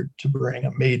required to bring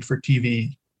a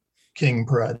made-for-TV King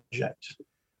project.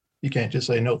 You can't just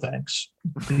say no thanks.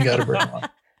 You got to bring one.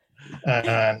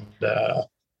 And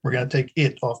we're going to take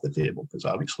it off the table because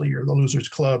obviously you're the Losers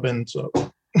Club, and so.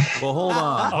 Well, hold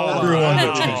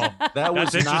on. That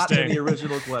was not in the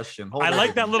original question. I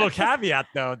like that little caveat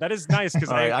though. That is nice because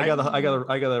I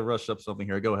gotta rush up something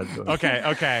here. Go ahead.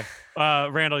 Okay.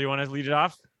 Randall, you want to lead it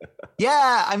off?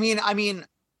 Yeah, I mean,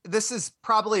 this is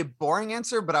probably a boring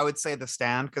answer, but I would say The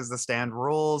Stand, because The Stand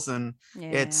rules, and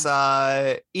it's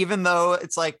even though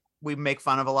it's like we make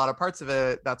fun of a lot of parts of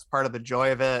it, that's part of the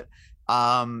joy of it.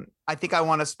 I think I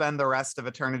want to spend the rest of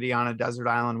eternity on a desert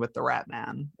island with the Rat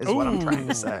Man, is what I'm trying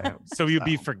to say. So you'd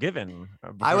be forgiven.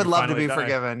 I would love to be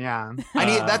forgiven. Yeah.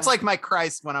 That's like my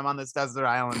Christ when I'm on this desert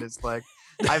island. It's like,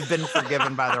 I've been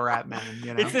forgiven by the Rat Man.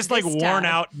 It's this like worn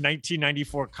out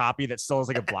 1994 copy that still has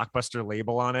like a Blockbuster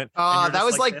label on it. That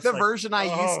was like the version I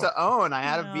used to own. I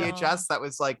had a VHS that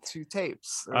was like 2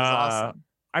 tapes. It was awesome.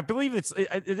 I believe it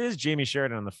is Jamie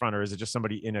Sheridan on the front, or is it just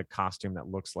somebody in a costume that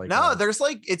looks like? No, there's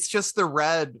like, it's just the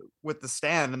red with the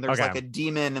stand, and there's like a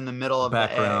demon in the middle of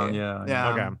background.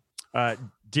 Yeah. Okay.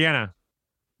 Deanna,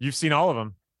 you've seen all of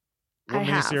them. What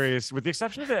miniseries, with the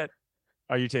exception of it,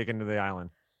 are you taken to the island?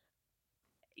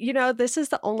 This is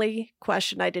the only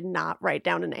question I did not write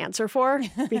down an answer for,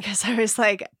 because I was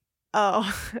like, oh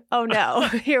no,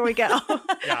 here we go.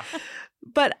 Yeah.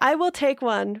 But I will take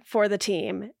one for the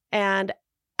team. And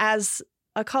as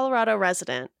a Colorado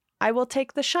resident, I will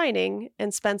take The Shining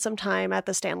and spend some time at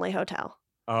the Stanley Hotel.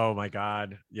 Oh my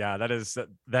God. Yeah, that is a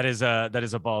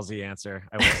ballsy answer,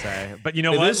 I will say. But you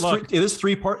know what? It is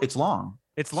 3-part. It's long.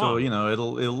 It's long. So,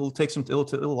 it'll take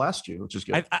it'll last you, which is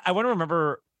good. I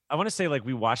want to say like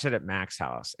we watched it at Mac's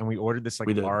house and we ordered this like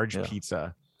large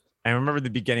pizza. And I remember the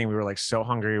beginning, we were like so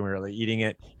hungry, we were like eating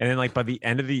it. And then like by the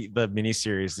end of the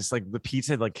miniseries, this like the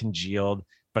pizza had like congealed,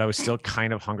 but I was still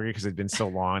kind of hungry because it'd been so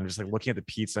long. Just like looking at the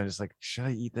pizza and just like, should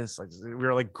I eat this? Like we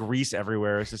were like grease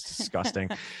everywhere. It's just disgusting.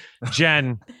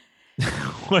 Jen,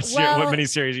 what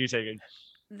miniseries are you taking?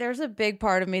 There's a big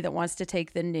part of me that wants to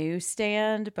take the new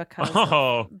Stand because of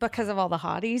all the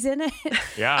hotties in it.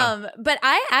 Yeah. But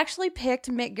I actually picked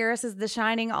Mick Garris's The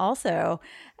Shining also.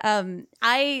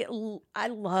 I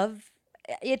love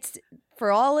it's,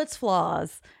 for all its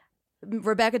flaws,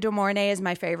 Rebecca De Mornay is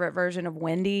my favorite version of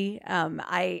Wendy.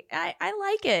 I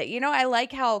like it. I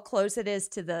like how close it is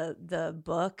to the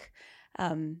book.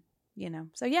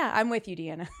 So yeah, I'm with you,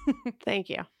 Deanna. Thank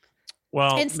you.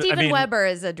 Well, and Steven Weber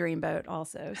is a dreamboat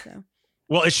also. So.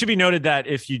 Well, it should be noted that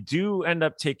if you do end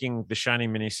up taking the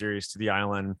Shining miniseries to the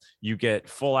island, you get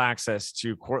full access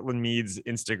to Cortland Mead's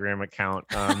Instagram account,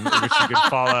 which you can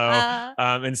follow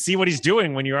and see what he's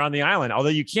doing when you're on the island. Although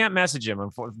you can't message him.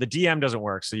 The DM doesn't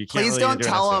work, so you can't. Please don't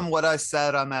tell him what I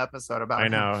said on the episode about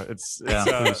him. I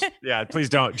know. Please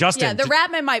don't. Justin. Yeah, the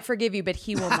Ratman might forgive you, but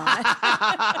he will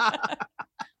not.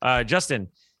 Justin.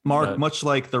 Mark, much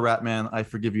like the Ratman, I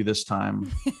forgive you this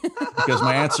time because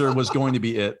my answer was going to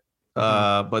be it.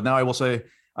 But now I will say,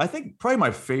 I think probably my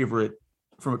favorite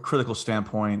from a critical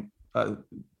standpoint,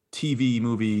 TV,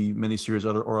 movie, miniseries,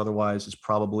 or otherwise, is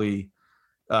probably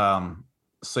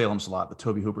Salem's Lot, the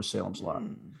Tobe Hooper Salem's Lot.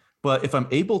 But if I'm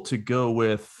able to go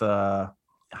with, I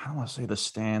don't want to say The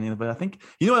Stand, but I think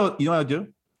you know what I would do?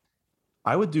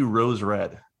 I would do Rose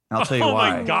Red. And I'll tell you why.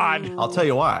 Oh my God! I'll tell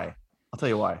you why.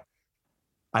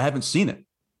 I haven't seen it.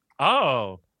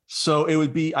 Oh. So it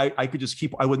would be, I could just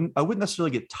keep, I wouldn't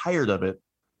necessarily get tired of it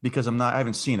because I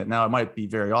haven't seen it. Now it might be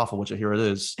very awful, which I hear it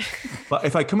is. But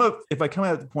if I come out at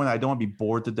the point I don't want to be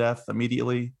bored to death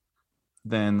immediately,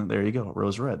 then there you go,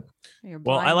 Rose Red.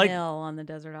 I like Mill on the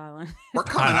desert island. We're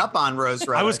coming up on Rose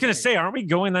Red. I was going to say, aren't we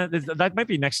going that might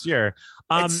be next year?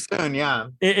 It's soon, yeah.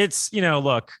 It's,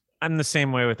 look, I'm the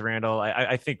same way with Randall.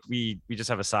 I think we just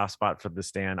have a soft spot for The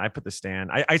Stand. I put The Stand.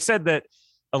 I said that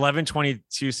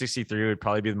 11/22/63 would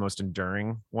probably be the most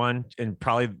enduring one, and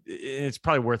it's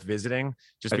probably worth visiting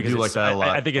just because I do like that a lot.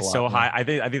 I think it's so high. I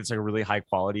think it's like a really high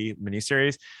quality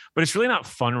miniseries, but it's really not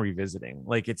fun revisiting.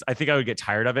 Like I think I would get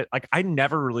tired of it. Like I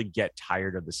never really get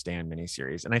tired of the Stand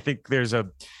miniseries, and I think there's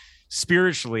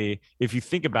spiritually, if you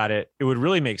think about it, it would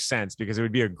really make sense because it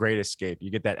would be a great escape.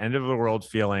 You get that end of the world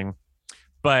feeling.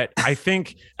 But I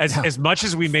think as much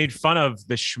as we made fun of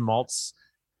the schmaltz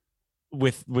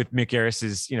with Mick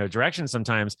Garris's, direction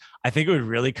sometimes, I think it would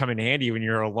really come in handy when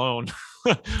you're alone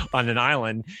on an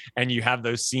island and you have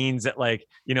those scenes that like,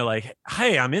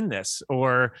 hey, I'm in this,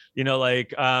 or,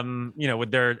 when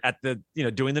they're at the,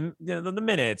 doing the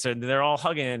minutes and they're all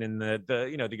hugging and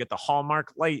they get the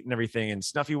Hallmark light and everything, and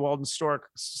Snuffy Walden's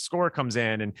score comes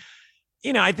in, and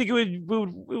I think it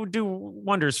would do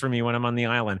wonders for me when I'm on the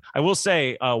island. I will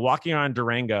say, walking around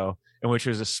Durango, which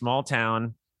was a small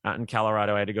town out in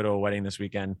Colorado, I had to go to a wedding this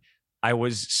weekend.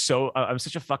 I'm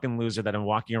such a fucking loser that I'm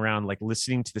walking around like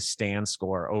listening to the Stand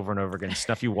score over and over again,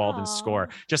 Snuffy Walden's score,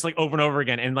 just like over and over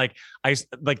again. And like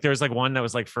there's like one that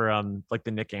was like for like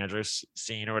the Nick Andrews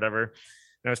scene or whatever.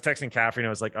 And I was texting Caffrey and I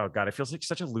was like, oh God, I feel like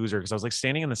such a loser. Cause I was like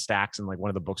standing in the stacks in like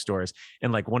one of the bookstores,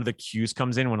 and like one of the cues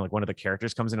comes in when like one of the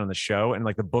characters comes in on the show, and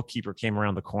like the bookkeeper came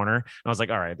around the corner, and I was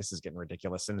like, all right, this is getting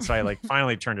ridiculous. And so I like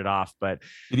finally turned it off. But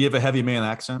did he have a heavy man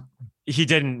accent? He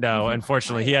didn't know.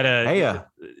 Unfortunately, he had a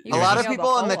lot of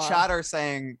people in the chat are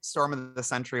saying Storm of the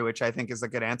Century, which I think is a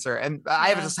good answer. And I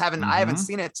haven't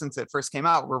seen it since it first came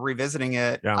out. We're revisiting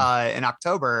it in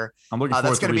October. I'm looking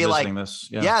forward to revisiting this.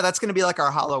 Yeah, that's going to be like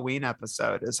our Halloween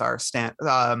episode. Is our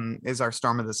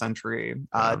Storm of the Century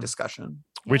discussion.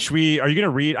 Which are you going to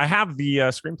read? I have the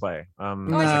screenplay.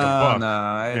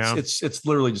 It's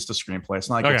literally just a screenplay. It's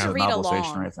not like it's a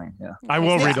novelization or anything. Yeah, I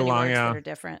will read along. Yeah, they're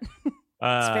different.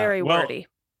 It's very wordy.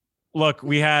 Look,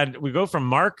 we go from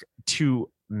Mark to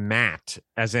Matt,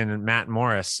 as in Matt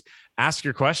Morris. Ask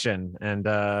your question,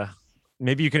 and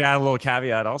maybe you could add a little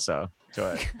caveat also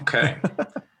to it. Okay.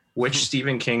 Which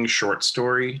Stephen King short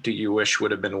story do you wish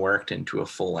would have been worked into a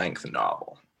full-length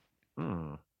novel?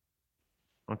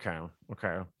 Okay.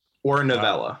 Or a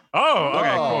novella.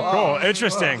 Cool.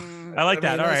 Interesting. I like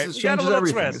that. All right. It changes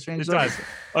everything. It does.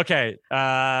 Okay.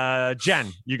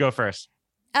 Jen, you go first.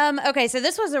 Okay, so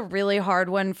this was a really hard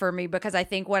one for me because I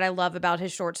think what I love about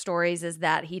his short stories is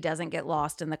that he doesn't get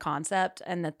lost in the concept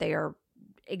and that they are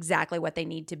exactly what they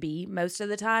need to be most of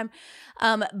the time.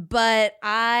 But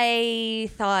I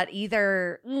thought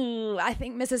I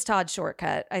think Mrs. Todd's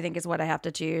Shortcut, I think, is what I have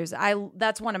to choose.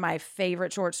 That's one of my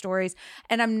favorite short stories.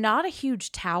 And I'm not a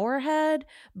huge Tower head,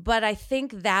 but I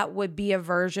think that would be a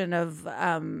version of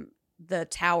the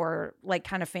Tower, like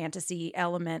kind of fantasy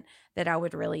element that I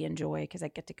would really enjoy because I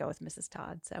get to go with Mrs.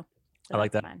 Todd. So I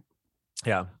like that. Mine.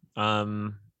 Yeah.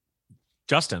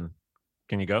 Justin,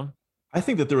 can you go? I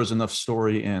think that there was enough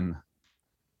story in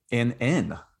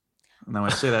N. Now I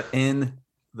say that in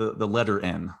the letter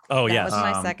N. Oh, that yes. was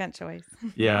my second choice.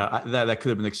 Yeah, that could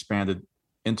have been expanded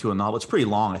into a novel. It's pretty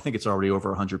long. I think it's already over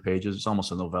 100 pages. It's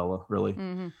almost a novella, really.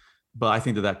 Mm-hmm. But I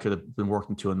think that could have been worked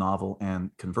into a novel.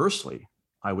 And conversely,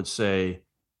 I would say,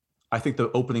 I think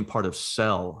the opening part of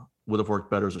Cell would have worked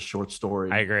better as a short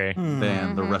story. I agree.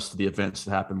 Than the rest of the events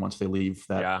that happen once they leave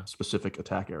that specific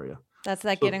attack area. That's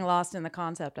getting lost in the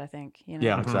concept, I think.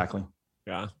 Yeah, exactly.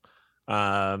 Yeah.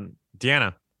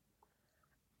 Deanna.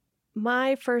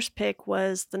 My first pick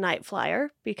was The Night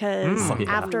Flyer because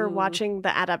after watching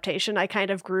the adaptation, I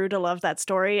kind of grew to love that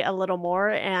story a little more.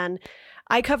 And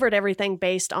I covered everything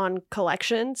based on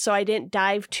collection, so I didn't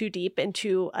dive too deep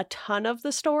into a ton of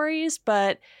the stories,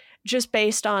 but just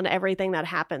based on everything that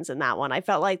happens in that one, I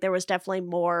felt like there was definitely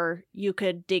more you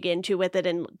could dig into with it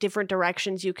and different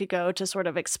directions you could go to sort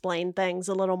of explain things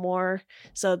a little more.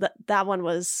 So that one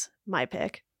was my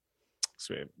pick.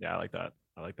 Sweet. Yeah, I like that.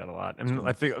 I like that a lot. And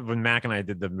I think when Mac and I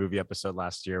did the movie episode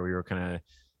last year, we were kind of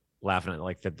laughing at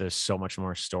like that there's so much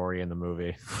more story in the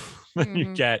movie than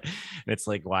you get. And it's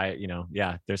like, why,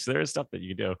 there is stuff that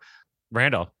you do.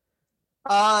 Randall.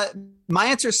 My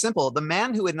answer is simple. The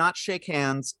Man Who Would Not Shake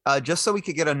Hands, just so we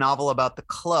could get a novel about the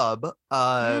club,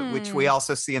 which we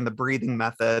also see in The Breathing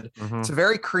Method. It's a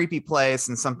very creepy place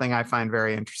and something I find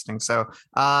very interesting. So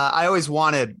I always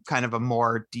wanted kind of a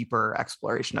more deeper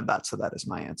exploration of that. So that is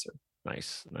my answer.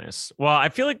 Nice. Well, I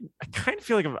kind of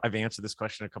feel like I've answered this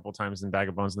question a couple of times in Bag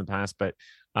of Bones in the past, but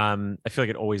I feel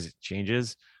like it always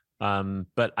changes.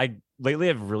 But I lately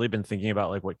have really been thinking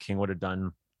about like what King would have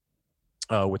done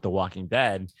with The Walking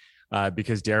Dead,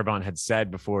 because Darabont had said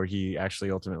before he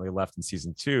actually ultimately left in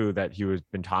season 2 that he was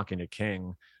been talking to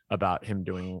King about him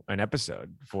doing an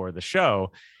episode for the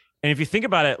show. And if you think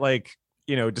about it, like,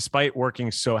 you know, despite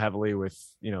working so heavily with,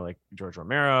 you know, like George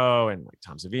Romero and like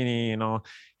Tom Savini and all,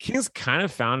 King's kind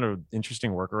of found an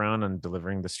interesting workaround on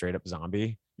delivering the straight up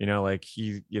zombie. You know, like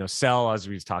he, you know, Cell, as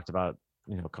we've talked about,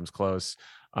 you know, comes close.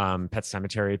 Pet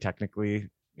Sematary, technically,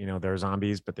 you know, they're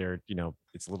zombies, but they're, you know,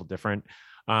 it's a little different.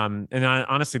 And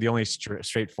honestly, the only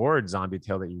straightforward zombie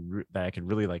tale that I could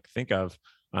really like think of,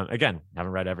 again,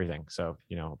 haven't read everything, so,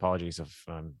 you know, apologies if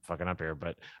I'm fucking up here,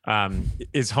 but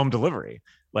is Home Delivery,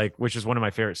 like, which is one of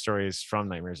my favorite stories from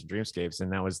Nightmares and Dreamscapes,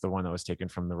 and that was the one that was taken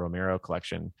from the Romero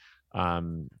collection,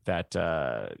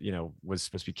 that you know, was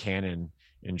supposed to be canon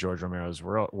in George Romero's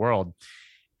world.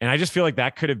 And I just feel like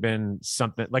that could have been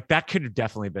something, like that could have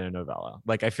definitely been a novella.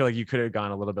 Like, I feel like you could have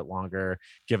gone a little bit longer,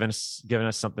 given us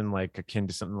something like akin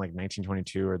to something like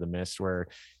 1922 or The Mist, where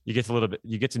you get to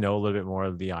know a little bit more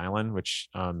of the island, which,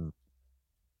 oh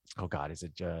God, is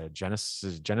it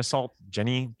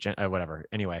whatever.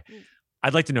 Anyway,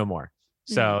 I'd like to know more.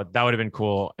 So that would have been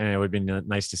cool. And it would have been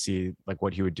nice to see like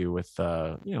what he would do with,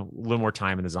 you know, a little more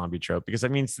time in the zombie trope, because I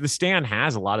mean, The Stand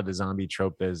has a lot of the zombie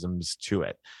tropisms to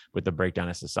it with the breakdown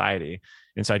of society.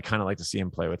 And so I'd kind of like to see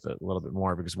him play with it a little bit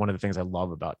more, because one of the things I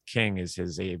love about King is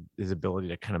his ability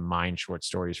to kind of mine short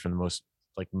stories from the most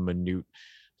like minute,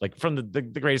 like from the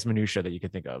greatest minutia that you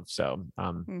could think of. So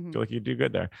I feel like you'd do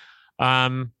good there.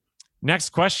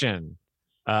 Next question.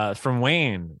 From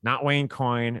Wayne, not Wayne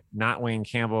Coyne, not Wayne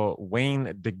Campbell, Wayne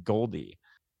DeGoldie.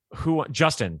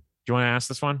 Justin, do you want to ask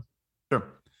this one? Sure.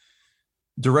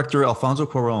 Director Alfonso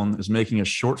Cuarón is making a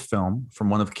short film from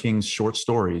one of King's short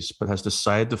stories, but has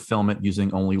decided to film it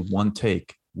using only one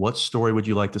take. What story would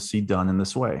you like to see done in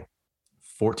this way?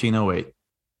 1408.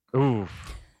 Ooh,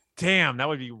 damn, that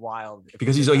would be wild.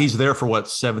 Because he's there for what,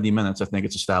 70 minutes? I think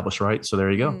it's established, right? So there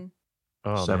you go.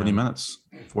 Oh, 70 minutes,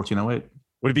 1408.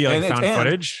 Would it be like found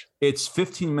footage? It's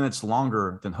 15 minutes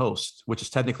longer than Host, which is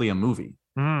technically a movie.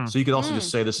 So you could also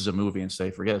just say this is a movie and say,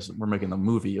 forget it, we're making a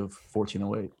movie of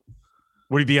 1408.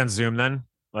 Would he be on Zoom then?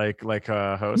 Like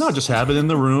a Host? No, just have it in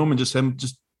the room and just him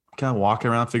just kind of walking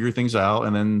around, figure things out.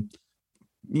 And then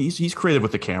he's creative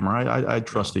with the camera. I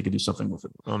trust he could do something with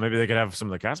it. Well, maybe they could have some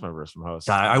of the cast members from Host.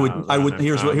 I would.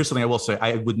 Here's something I will say.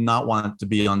 I would not want it to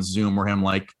be on Zoom or him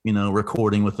like, you know,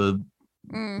 recording with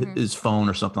his phone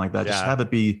or something like that. Just have it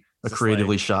be a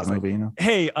creatively shot movie. You know?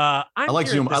 Hey, I like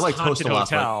Zoom. I like Host a lot.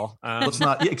 Hotel. Let's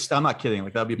not. I'm not kidding.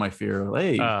 Like that'd be my fear.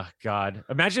 Hey. Oh God!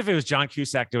 Imagine if it was John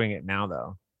Cusack doing it now,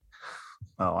 though.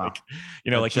 Oh wow! Like,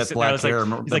 you know, like Jet Black hair.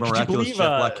 He's like, could you believe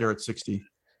Jet Black hair at 60? Do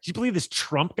you believe this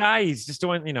Trump guy? He's just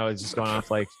doing, you know, it's just going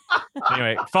off like.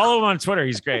 Anyway, follow him on Twitter.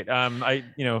 He's great.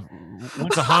 You know,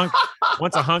 once a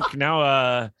hunk, now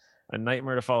a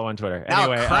nightmare to follow on Twitter.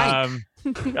 Anyway,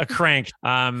 a crank.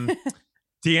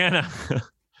 Deanna,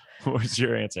 what was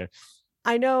your answer?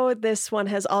 I know this one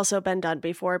has also been done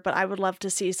before, but I would love to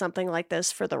see something like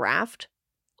this for The Raft.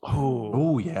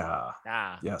 Oh yeah.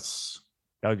 Yeah. Yes.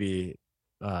 That would be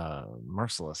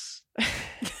merciless.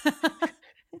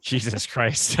 Jesus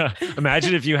Christ.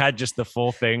 Imagine if you had just the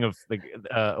full thing of like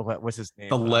what's his name?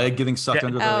 The leg getting sucked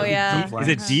under the yeah. Is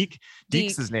it Deke?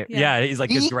 Deke's his name. Yeah, he's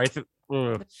like his right through.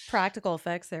 The practical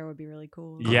effects there would be really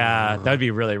cool. Yeah, that'd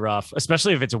be really rough,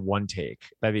 especially if it's a one take.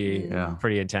 That'd be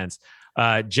pretty intense.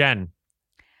 Jen.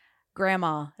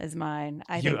 Grandma is mine.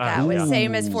 I think that was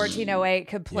same as 1408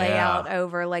 could play out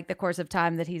over like the course of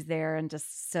time that he's there, and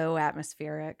just so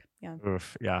atmospheric. Yeah.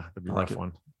 Oof, yeah, that'd be a rough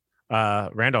one.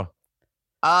 Randall.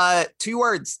 2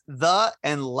 words: the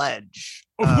and ledge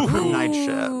from Night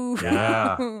Shift.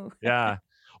 Yeah.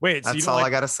 Wait, so that's all I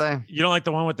gotta say. You don't like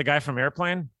the one with the guy from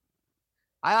Airplane?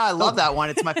 I love that one.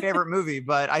 It's my favorite movie,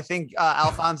 but I think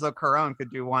Alfonso Cuarón could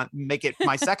make it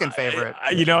my second favorite.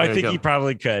 You know, I think he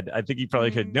probably could.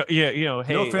 No, yeah, you know,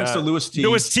 hey, no offense to Louis Teague.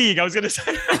 Louis Teague, I was gonna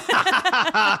say.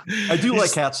 I do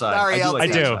like Cat's Eye. Sorry,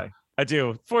 I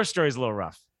do. 4 Story's a little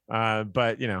rough,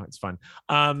 but you know, it's fun.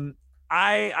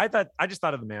 I just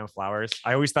thought of The Man with Flowers.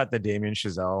 I always thought that Damien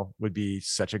Chazelle would be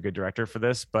such a good director for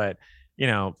this, but you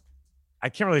know, I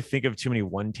can't really think of too many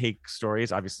one take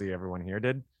stories. Obviously, everyone here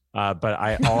did. But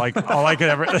all I could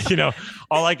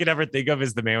ever think of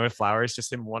is The Man with Flowers,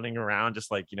 just him running around,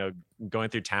 just like, you know, going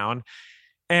through town.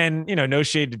 And, you know, no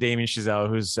shade to Damien Chazelle,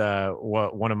 who's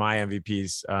one of my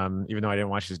MVPs, even though I didn't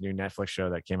watch his new Netflix show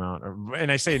that came out. And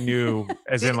I say new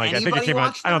as in like, I think it came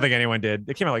out. I don't think anyone did.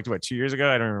 It came out like 2 years ago.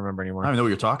 I don't remember anymore. I don't even know what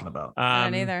you're talking about. I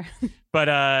don't either.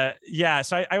 But yeah,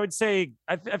 so I would say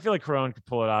I feel like Cuarón could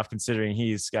pull it off, considering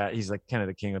he's like kind of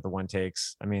the king of the one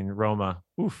takes. I mean, Roma,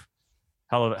 oof.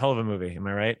 Hell of a movie, am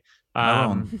I right?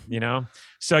 You know,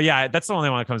 so yeah, that's the only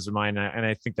one that comes to mind, and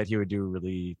I think that he would do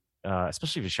really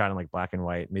especially if you shot in like black and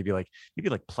white, maybe like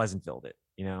Pleasantville it,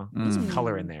 put some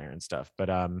color in there and stuff. But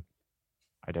I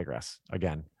digress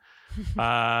again.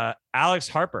 Alex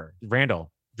Harper,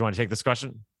 Randall, do you want to take this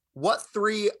question? What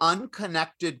 3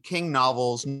 unconnected King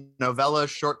novels, novellas,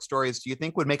 short stories do you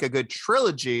think would make a good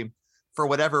trilogy for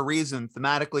whatever reason,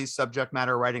 thematically, subject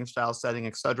matter, writing style, setting,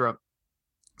 etc.?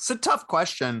 It's a tough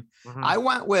question. I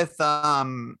went with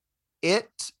It,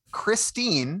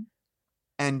 Christine,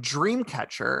 and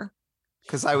Dreamcatcher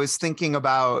because I was thinking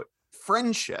about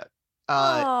friendship.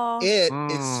 It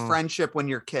is friendship when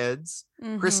you're kids,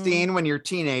 Christine when you're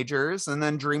teenagers, and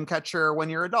then Dreamcatcher when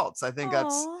you're adults. I think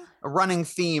that's a running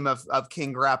theme of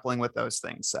King grappling with those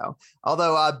things. So,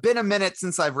 although been a minute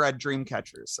since I've read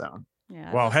Dreamcatcher, so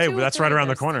yeah. Well, hey, that's right around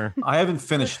the corner. I haven't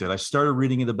finished it. I started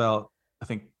reading it about, I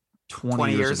think,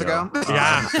 20 years ago. Yeah,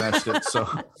 I haven't finished it, so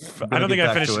I don't think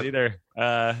I finished it either.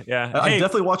 Yeah, I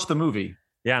definitely watched the movie.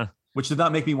 Yeah, which did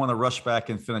not make me want to rush back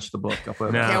and finish the book.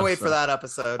 Can't wait for that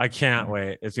episode. I can't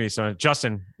wait. It's gonna be so.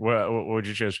 Justin, what would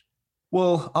you choose?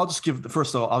 Well, I'll just give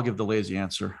I'll give the lazy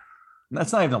answer. And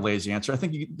that's not even a lazy answer. I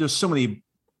think there's so many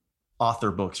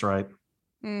author books, right?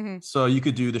 So you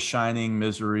could do The Shining,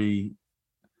 Misery,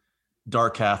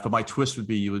 Dark Half, but my twist would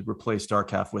be you would replace Dark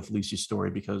Half with Lisi's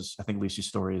Story because I think Lisi's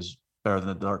Story is better than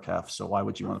the Dark Half. So why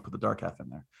would you want to put the Dark Half in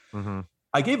there?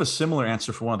 I gave a similar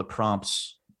answer for one of the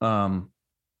prompts.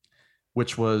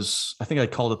 Which was, I think I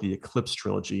called it the Eclipse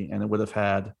trilogy, and it would have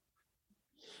had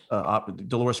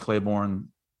Dolores Claiborne,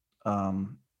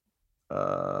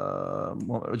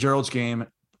 Gerald's Game,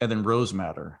 and then Rose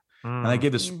Matter. And I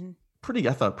gave this pretty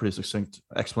succinct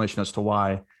explanation as to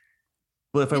why.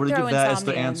 But if I were to give that as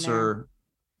the answer,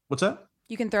 what's that?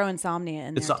 You can throw Insomnia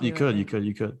in there. You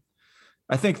could.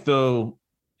 I think though,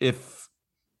 if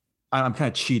I'm kind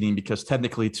of cheating because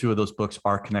technically 2 of those books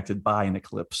are connected by an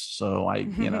eclipse. So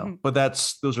but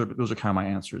those are kind of my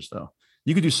answers though.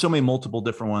 You could do so many multiple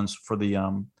different ones for the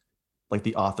like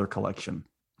the author collection.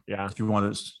 Yeah. If you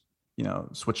want to,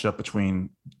 switch up between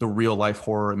the real life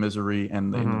horror and Misery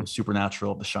and the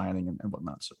supernatural, The Shining and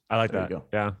whatnot. So I like that. You go.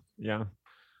 Yeah. Yeah.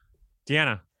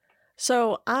 Deanna.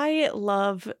 So I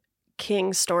love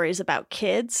King stories about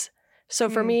kids. So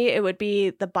for me, it would be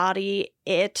The Body,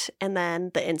 It, and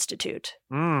then The Institute.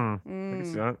 I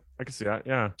can see that.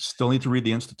 Yeah. Still need to read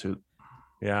The Institute.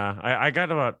 Yeah. I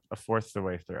got about a fourth the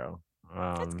way through.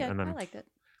 That's good. And then, I liked it.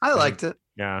 I liked it.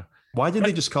 Yeah. Why didn't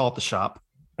they just call it The Shop?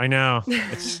 I know.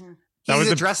 He's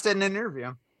was addressed it in an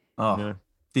interview. Oh, Yeah.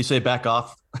 Did he say back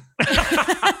off?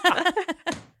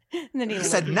 And then he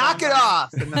said, "Knock it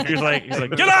off." And then he's like,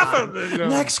 get off of it.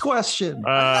 Next question.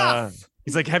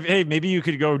 He's like, hey, maybe you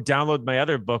could go download my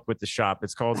other book with the shop.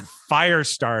 It's called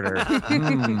Firestarter.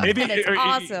 Maybe And it's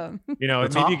awesome. Maybe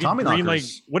you could Tommy greenlight.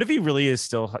 knockers. What if he really is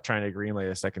still trying to greenlight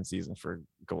a second season for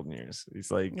Golden Years? He's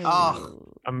like,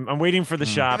 I'm waiting for the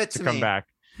shop Give it to to come me. back.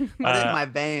 Put it in my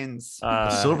veins.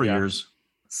 Silver Years.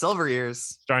 Silver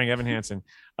Years. Starring Evan Hansen.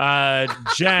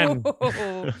 Jen.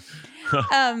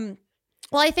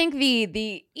 Well, I think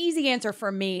the easy answer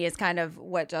for me is kind of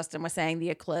what Justin was saying, the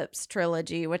Eclipse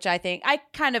trilogy, which I think I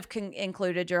kind of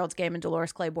included Gerald's Game and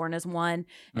Dolores Claiborne as one,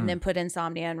 and then put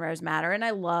Insomnia and Rose Matter. And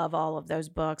I love all of those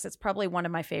books. It's probably one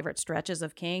of my favorite stretches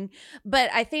of King. But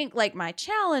I think like my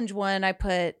challenge one, I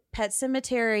put Pet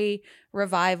Sematary,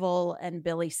 Revival, and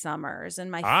Billy Summers. And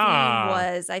my theme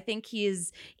was, I think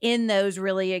he's in those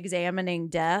really examining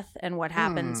death and what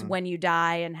happens when you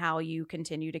die and how you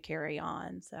continue to carry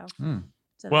on. So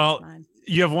well,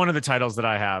 you have one of the titles that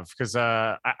I have because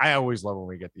I always love when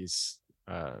we get these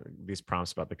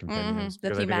prompts about the companions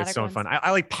because I think it's so fun.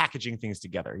 I like packaging things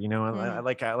together. I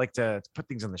like to put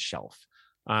things on the shelf.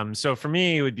 So for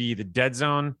me, it would be the Dead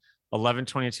Zone,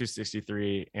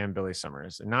 11/22/63, and Billy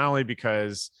Summers, and not only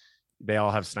because they all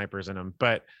have snipers in them,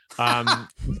 but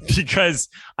because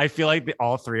I feel like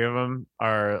all 3 of them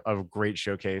are a great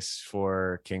showcase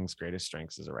for King's greatest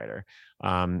strengths as a writer,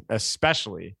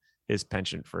 especially his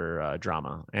penchant for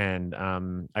drama. And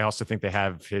I also think they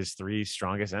have his 3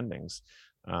 strongest endings.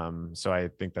 So I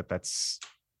think there's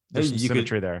some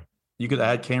symmetry there. You could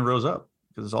add Kane Rose up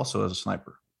because it's also as a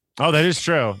sniper. Oh, that is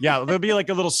true. Yeah, there'll be like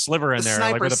a little sliver in The there,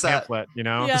 like with a sniper pamphlet,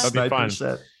 Yeah. That'd be fun.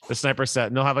 Set. The sniper set.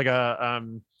 And they'll have like a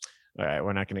all right,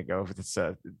 we're not going to go with this.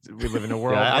 We live in a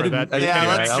world I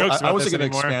where wasn't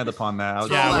going to expand upon that.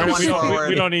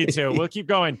 We don't need to. We'll keep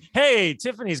going. Hey,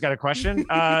 Tiffany's got a question.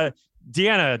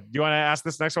 Deanna, do you want to ask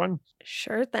this next one?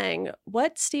 Sure thing.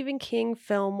 What Stephen King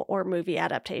film or movie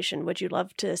adaptation would you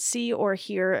love to see or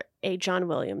hear a John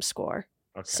Williams score?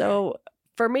 Okay. So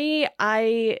for me,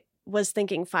 I was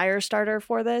thinking Firestarter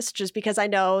for this, just because I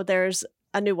know there's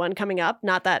a new one coming up.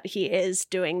 Not that he is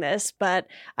doing this, but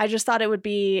I just thought it would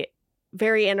be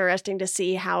very interesting to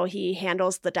see how he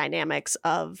handles the dynamics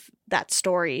of that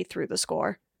story through the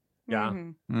score. Yeah.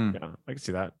 Mm-hmm. Yeah, I can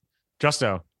see that.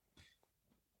 Justo.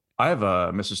 I have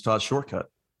a Mrs. Todd shortcut.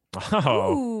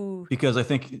 Oh. Ooh. Because I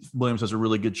think Williams does a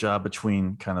really good job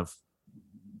between kind of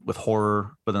with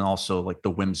horror, but then also like the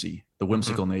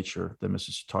whimsical nature that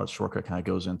Mrs. Todd's shortcut kind of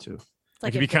goes into. It's like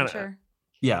It could be kinda- adventure.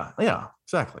 Yeah,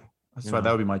 exactly. That's why Yeah.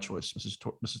 that would be my choice,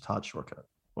 Mrs. Todd's shortcut.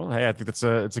 Well, hey, I think it's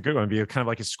a good one. It'd be kind of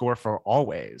like his score for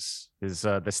Always. Is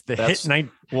the That's- hit night?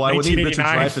 Well, I would need Richard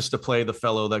 1989. Dreyfuss to play the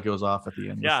fellow that goes off at the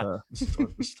end. Yeah. With,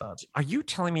 Mrs. Todd. Are you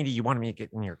telling me that you wanted me to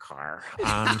get in your car?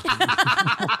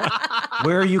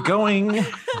 Where are you going?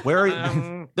 Where are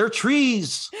Um, there are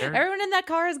trees? Everyone in that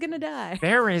car is gonna die.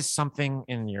 There is something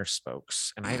in your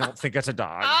spokes, and I don't think it's a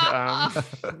dog.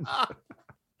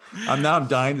 I'm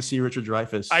dying to see Richard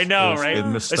Dreyfuss. I know, as- right? in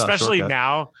Mrs. Todd's Especially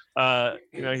shortcut. now,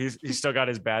 he's still got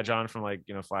his badge on from like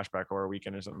Flashback Horror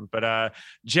Weekend or something. But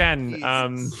Jen,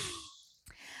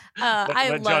 I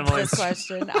let John love Williams- this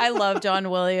question. I love John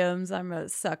Williams. I'm a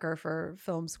sucker for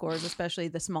film scores, especially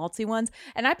the schmaltzy ones.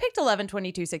 And I picked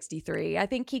 11/22/63. I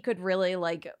think he could really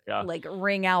like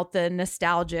ring out the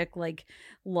nostalgic like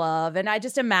love. And I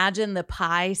just imagine the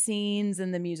pie scenes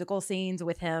and the musical scenes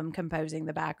with him composing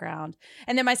the background.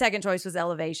 And then my second choice was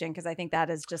Elevation because I think that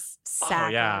is just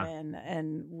saccharine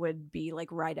and would be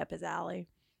like right up his alley.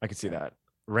 I could see that.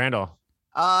 Randall.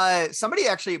 Somebody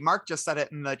actually, Mark just said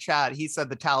it in the chat. He said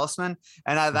The Talisman,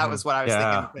 and that was what I was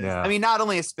Yeah, thinking. yeah. I mean, not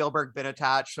only has Spielberg been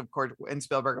attached, of course, and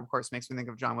Spielberg, of course, makes me think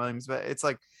of John Williams, but it's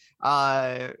like,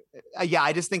 I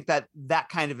just think that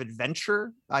kind of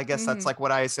adventure, I guess that's like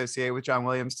what I associate with John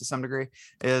Williams to some degree.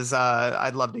 Is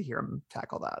I'd love to hear him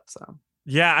tackle that. So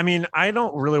Yeah, I mean, I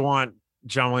don't really want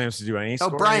John Williams to do any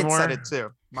score Brian anymore. said it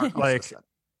too. Mark also Like, said it.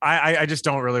 I just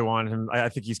don't really want him. I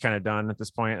think he's kind of done at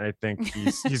this point. I think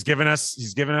he's given us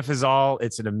his all.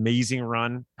 It's an amazing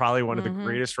run, probably one of the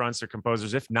greatest runs for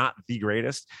composers, if not the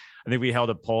greatest. I think we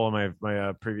held a poll in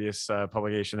my previous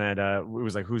publication that it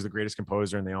was like, who's the greatest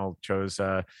composer, and they all chose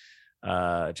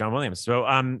John Williams. So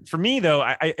for me though,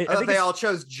 I think They all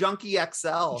chose Junkie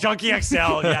XL. Junkie XL.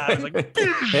 Yeah, I was like,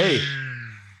 Hey,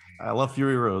 I love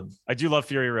Fury Road. I do love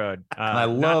Fury Road, And I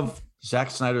love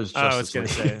Zack Snyder's I was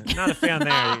Justice gonna League. say, not a fan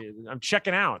there. I'm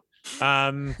checking out.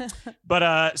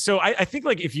 But so I think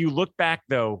like if you look back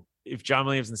though, if John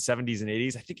Williams in the 70s and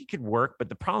 80s, I think it could work. But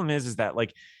the problem is that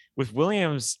like with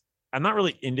Williams, I'm not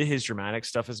really into his dramatic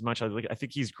stuff as much. I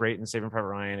think he's great in Saving Private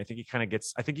Ryan. I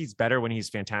think he's better when he's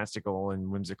fantastical and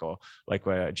whimsical, like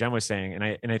what Jen was saying.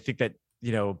 And I think that,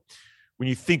 when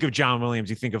you think of John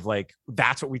Williams, you think of like,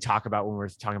 that's what we talk about when we're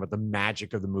talking about the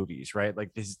magic of the movies, right?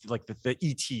 Like this, like the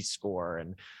E.T. score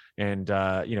and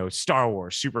Star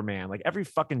Wars, Superman, like every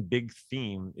fucking big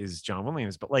theme is John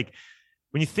Williams. But like,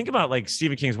 when you think about like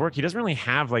Stephen King's work, he doesn't really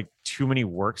have like too many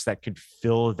works that could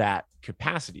fill that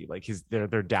capacity. Like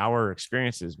they're dour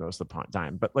experiences most of the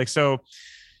time. But like, so,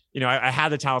 I had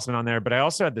The Talisman on there, but I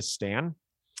also had The Stand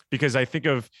because I think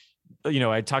of,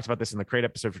 I talked about this in the Crate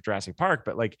episode for Jurassic Park,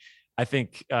 but like, I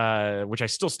think, which I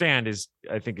still stand is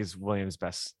Williams'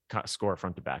 best score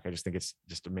front to back. I just think it's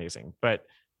just amazing. But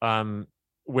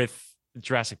with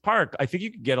Jurassic Park, I think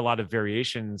you could get a lot of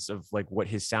variations of like what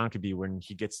his sound could be when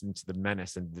he gets into the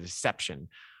menace and the deception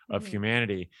of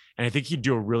humanity. And I think he'd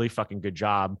do a really fucking good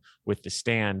job with The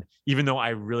Stand, even though I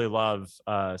really love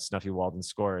Snuffy Walden's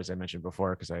score, as I mentioned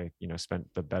before, because I, spent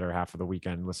the better half of the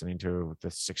weekend listening to the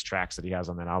 6 tracks that he has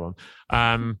on that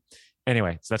album.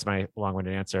 Anyway, so that's my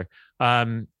long-winded answer.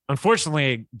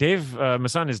 Unfortunately, Dave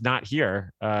Masson is not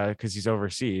here because he's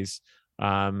overseas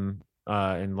in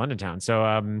London town.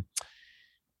 So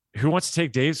who wants to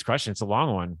take Dave's question? It's a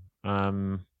long one.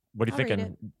 What are you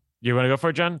thinking? You want to go for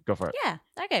it, Jen? Go for it. Yeah.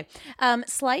 Okay.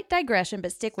 Slight digression,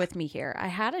 but stick with me here. I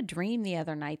had a dream the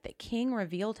other night that King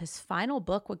revealed his final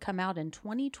book would come out in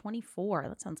 2024.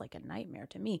 That sounds like a nightmare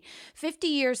to me. 50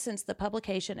 years since the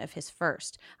publication of his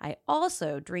first. I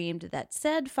also dreamed that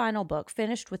said final book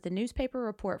finished with the newspaper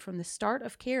report from the start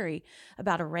of Carrie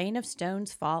about a rain of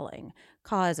stones falling,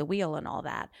 cause a wheel and all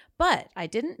that. But I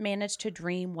didn't manage to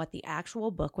dream what the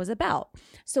actual book was about.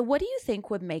 So what do you think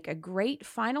would make a great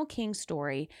final King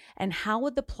story, and how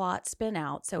would the plot spin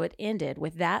out so it ended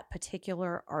with that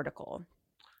particular article?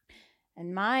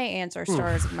 And my answer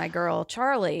stars my girl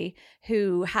Charlie,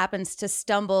 who happens to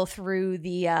stumble through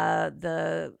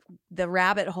the the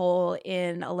rabbit hole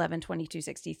in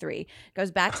 11/22/63. Goes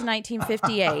back to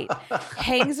 1958,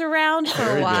 hangs around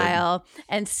for a while,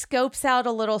 and scopes out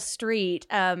a little street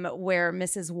where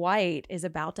Mrs. White is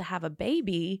about to have a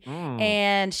baby,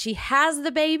 and she has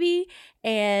the baby,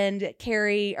 and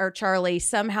Carrie or Charlie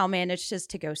somehow manages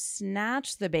to go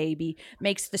snatch the baby,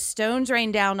 makes the stones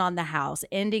rain down on the house,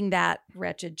 ending that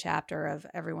wretched chapter of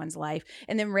everyone's life,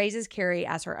 and then raises Carrie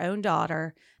as her own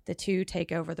daughter. The two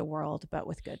take over the world, but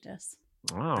with goodness.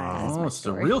 Oh, it's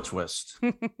the real twist.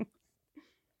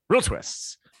 Real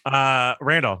twists.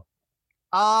 Randall.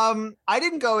 I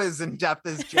didn't go as in depth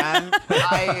as Jen.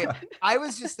 I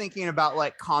was just thinking about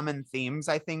like common themes,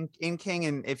 I think, in King,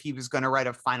 and if he was going to write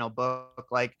a final book,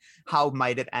 like how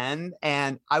might it end?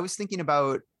 And I was thinking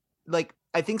about like,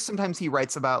 I think sometimes he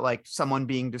writes about like someone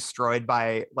being destroyed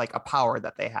by like a power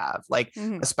that they have, like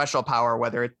a special power,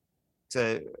 whether it's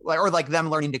like them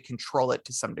learning to control it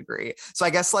to some degree. So I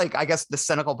guess the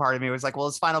cynical part of me was like, well,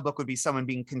 his final book would be someone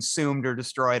being consumed or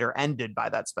destroyed or ended by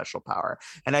that special power.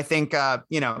 And I think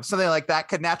something like that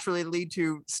could naturally lead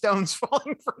to stones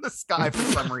falling from the sky for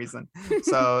some reason.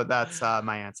 So that's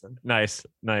my answer. Nice.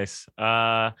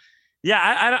 Yeah,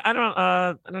 I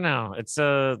don't know. It's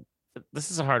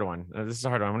this is a hard one. I'm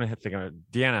gonna think of it.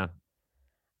 Deanna.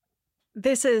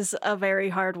 This is a very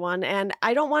hard one, and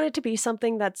I don't want it to be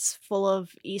something that's full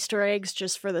of Easter eggs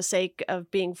just for the sake of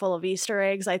being full of Easter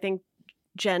eggs. I think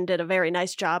Jen did a very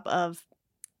nice job of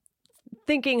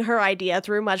thinking her idea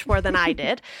through much more than I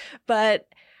did. But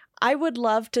I would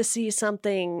love to see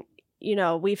something,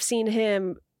 we've seen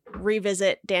him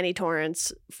revisit Danny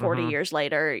Torrance 40 years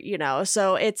later,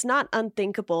 so it's not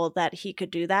unthinkable that he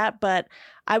could do that, but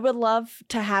I would love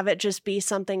to have it just be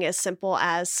something as simple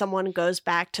as someone goes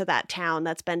back to that town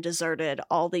that's been deserted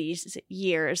all these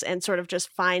years and sort of just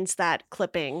finds that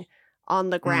clipping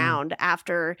on the ground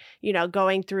after,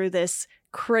 going through this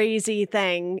crazy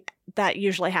thing that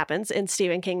usually happens in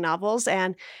Stephen King novels.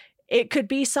 And it could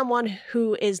be someone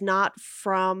who is not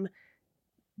from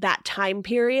that time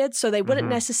period, so they wouldn't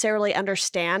necessarily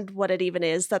understand what it even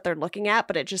is that they're looking at,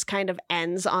 but it just kind of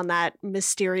ends on that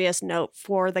mysterious note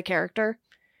for the character.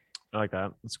 I like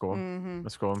that. That's cool.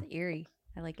 That's cool. It's eerie.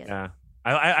 I like it. Yeah.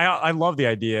 I love the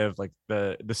idea of like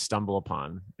the stumble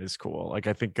upon is cool. Like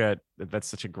I think that's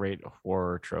such a great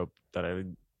horror trope that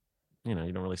you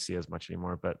don't really see as much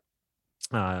anymore. But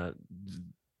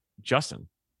Justin.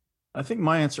 I think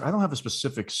my answer, I don't have a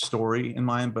specific story in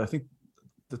mind, but I think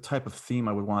the type of theme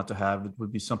I would want it to have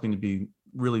would be something to be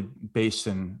really based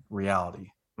in reality,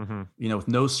 with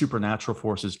no supernatural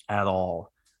forces at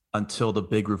all until the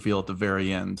big reveal at the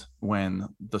very end when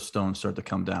the stones start to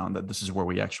come down, that this is where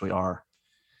we actually are.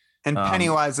 And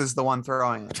Pennywise is the one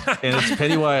throwing it. And it's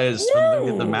Pennywise,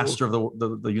 the master of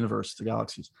the universe, the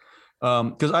galaxies.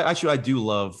 Because I do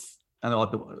love, I know a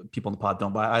lot of people in the pod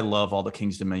don't, but I love all the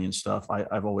King's Dominion stuff.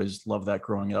 I've always loved that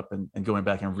growing up and going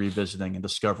back and revisiting and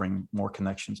discovering more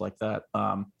connections like that.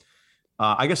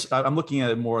 I guess I'm looking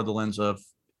at it more of the lens of,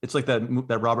 it's like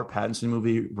that Robert Pattinson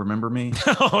movie, Remember Me?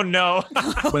 Oh, no.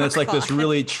 When it's like this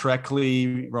really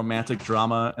Trekley romantic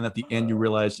drama. And at the end, you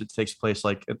realize it takes place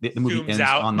like the movie ends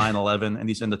on 9/11 and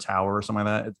he's in the tower or something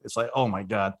like that. It's like, oh my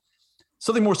God.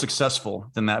 Something more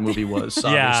successful than that movie was,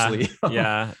 obviously.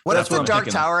 Yeah. What if the Dark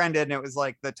Tower ended and it was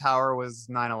like the tower was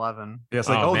 9/11? Yeah, it's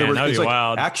like, there was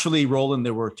like, actually, Roland,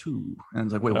 there were two. And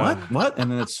it's like, wait, what?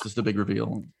 And then it's just a big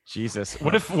reveal. Jesus.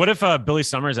 What if Billy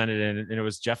Summers ended and it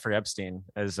was Jeffrey Epstein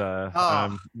as would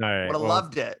have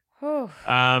loved it.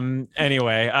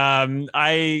 Anyway, I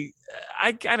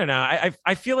don't know.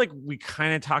 I feel like we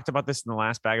kind of talked about this in the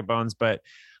last Bag of Bones, but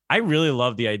I really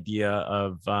love the idea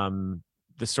of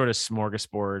the sort of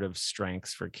smorgasbord of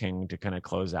strengths for King to kind of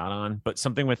close out on, but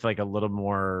something with like a little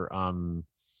more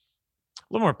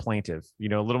plaintive, a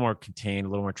little more contained, a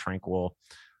little more tranquil.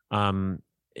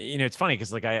 It's funny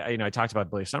because like I talked about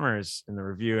Billy Summers in the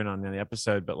review and on the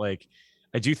episode, but like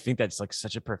I do think that's like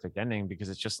such a perfect ending because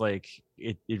it's just like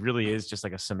it really is just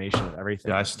like a summation of everything.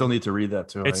 Yeah, I still need to read that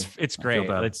too. It's great.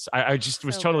 I just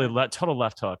was total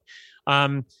left hook.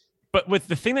 But with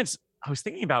the thing I was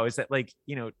thinking about is that like,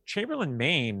 Chamberlain,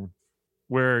 Maine,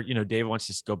 where, Dave wants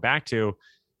to go back to,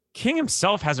 King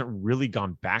himself hasn't really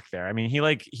gone back there. I mean,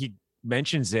 he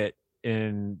mentions it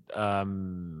in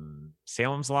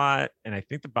Salem's Lot and I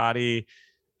think The Body.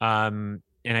 And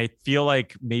I feel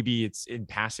like maybe it's in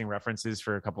passing references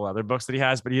for a couple other books that he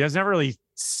has, but he has never really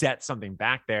set something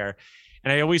back there.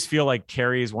 And I always feel like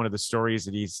Carrie is one of the stories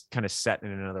that he's kind of set in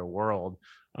another world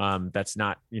that's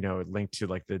not, linked to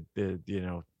like the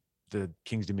the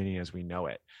King's Dominion as we know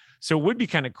it. So it would be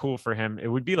kind of cool for him. It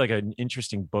would be like an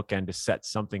interesting bookend to set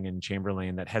something in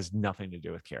Chamberlain that has nothing to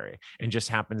do with Carrie and just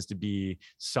happens to be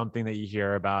something that you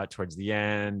hear about towards the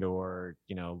end, or,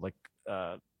 you know, like,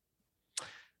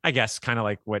 I guess kind of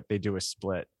like what they do with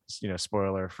Split, you know,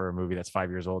 spoiler for a movie that's 5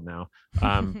 years old now.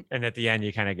 And at the end,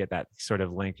 you kind of get that sort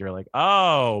of link. You're like,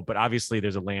 oh, but obviously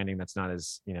there's a landing that's not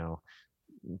as, you know,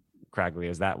 craggly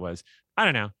as that was. I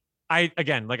don't know.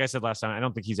 Again, like I said last time, I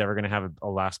don't think he's ever going to have a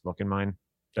last book in mind.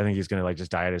 I think he's going to like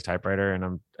just die at his typewriter.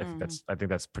 And I think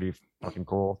that's pretty fucking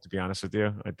cool, to be honest with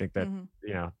you. I think that,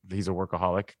 you know, he's a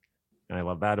workaholic and I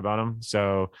love that about him.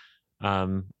 So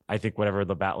I think whatever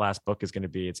the last book is going to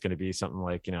be, it's going to be something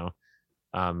like, you know,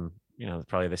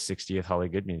 probably the 60th Holly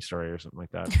Goodman story or something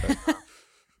like that. But,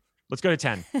 let's go to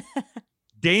 10.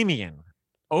 Damien.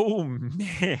 Oh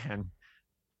man.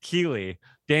 Keeley.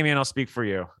 Damien, I'll speak for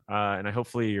you. And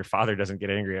hopefully your father doesn't get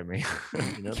angry at me.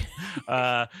 You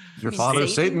know? Your father,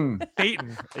 Satan.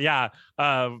 Satan. Yeah.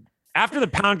 After the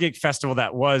Pound Cake Festival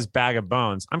that was Bag of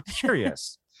Bones, I'm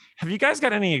curious. Have you guys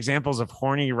got any examples of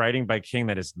horny writing by King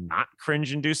that is not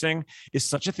cringe-inducing? Is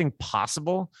such a thing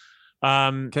possible?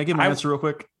 Can I give my answer real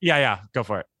quick? Yeah. Go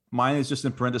for it. Mine is just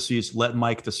in parentheses, let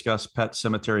Mike discuss Pet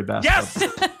Cemetery bathtub. Yes!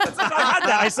 I had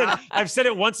that. I've said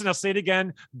it once and I'll say it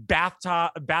again.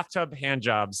 Bathtub hand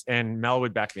jobs, and Mel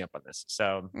would back me up on this.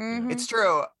 So it's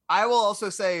true. I will also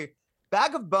say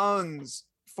Bag of Bones,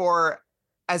 for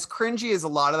as cringy as a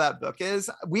lot of that book is,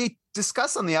 we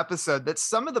discussed on the episode that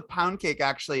some of the Pound Cake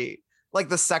actually, like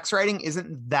the sex writing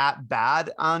isn't that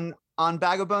bad on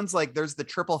Bag of Bones. Like there's the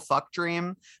triple fuck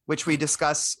dream, which we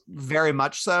discuss very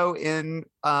much so in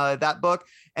that book.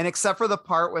 And except for the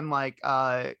part when like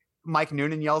Mike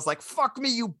Noonan yells like "fuck me,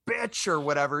 you bitch" or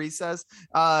whatever he says,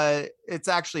 it's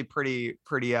actually pretty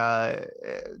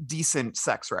decent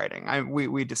sex writing.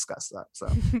 We discussed that. So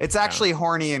it's actually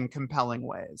horny in compelling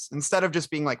ways instead of just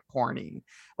being like porny.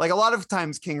 Like a lot of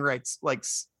times King writes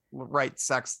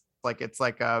sex like it's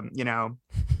like you know,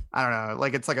 I don't know,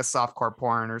 like it's like a softcore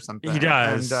porn or something. He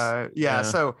does. And yeah,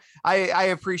 so I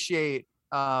appreciate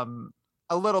a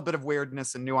little bit of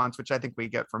weirdness and nuance, which I think we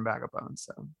get from Bag of Bones.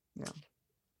 So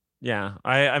yeah.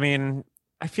 I mean,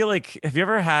 I feel like, have you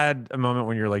ever had a moment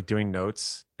when you're like doing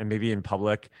notes and maybe in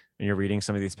public and you're reading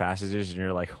some of these passages and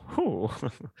you're like, whoo,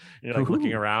 you're like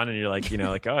looking around and you're like, you know,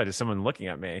 like, oh, is someone looking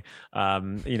at me?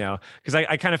 You know, because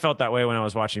I kind of felt that way when I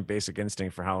was watching Basic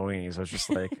Instinct for Halloween. So I was just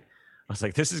like,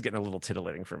 this is getting a little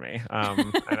titillating for me.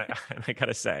 And I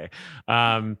gotta say,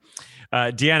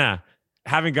 Deanna,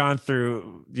 having gone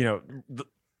through, you know,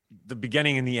 the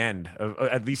beginning and the end of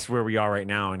at least where we are right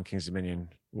now in King's Dominion,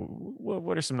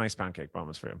 what are some nice pound cake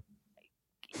moments for you?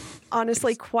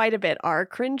 Honestly, quite a bit are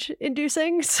cringe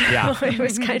inducing. So it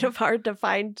was kind of hard to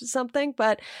find something.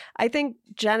 But I think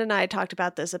Jen and I talked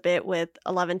about this a bit with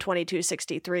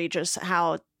 11/22/63, just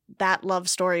how that love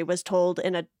story was told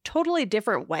in a totally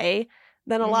different way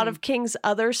than a lot of King's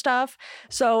other stuff.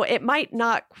 So it might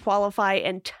not qualify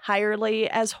entirely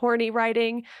as horny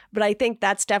writing, but I think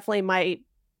that's definitely my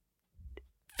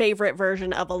favorite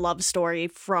version of a love story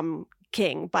from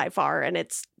King by far, and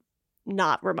it's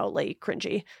not remotely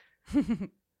cringy.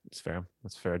 That's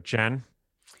fair. Jen?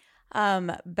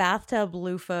 Bathtub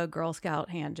loofah Girl Scout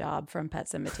hand job from Pet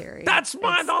Sematary. That's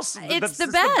mine also. It's the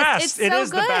best. It's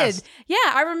so good. The best. Yeah,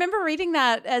 I remember reading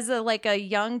that as a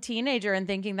young teenager and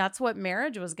thinking that's what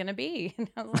marriage was going to be.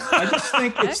 I just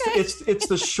think it's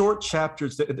the short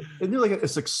chapters. Isn't there like a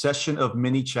succession of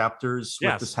mini chapters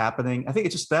with this happening? I think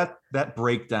it's just that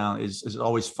breakdown is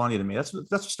always funny to me. That's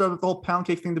what started the whole pound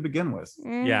cake thing to begin with.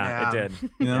 Yeah, it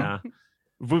did. You know? Yeah.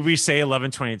 Would we say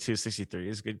 11/22/63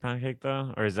 is good pound cake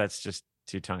though, or is that just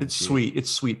too tongue? It's sweet. It's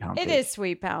sweet pound cake. It is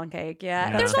sweet pound cake.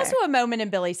 Yeah. There's also a moment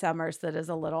in Billy Summers that is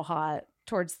a little hot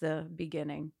towards the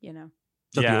beginning. You know.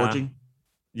 Is that the orgy?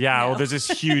 Yeah. No. Well, there's this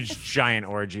huge giant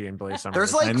orgy in Billy Summers.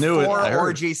 There's like 4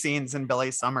 orgy scenes in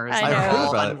Billy Summers. They're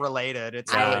all unrelated.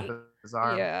 It's really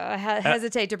bizarre. Yeah. I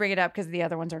hesitate to bring it up because the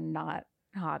other ones are not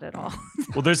hot at all.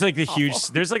 Well, there's like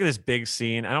there's like this big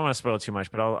scene. I don't want to spoil too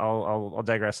much, but I'll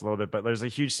digress a little bit. But there's a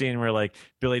huge scene where like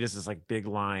Billy does this like big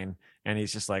line and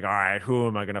he's just like, all right, who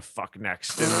am I gonna fuck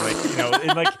next? And like, you know,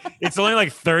 and like it's only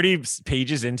like 30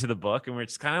 pages into the book, and we're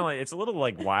just kind of like, it's a little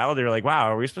like wild. You're like, wow,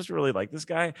 are we supposed to really like this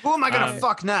guy? Who am I gonna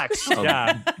fuck next?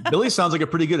 Yeah. Billy sounds like a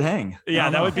pretty good hang. Yeah,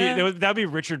 that'd be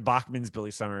Richard Bachman's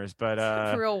Billy Summers, but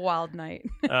real wild night.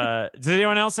 Does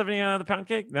anyone else have any the pound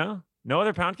cake? No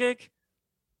other pound cake?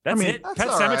 That's it. Pet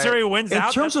Sematary wins out.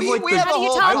 In terms of like,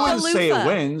 I wouldn't say it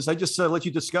wins. I just let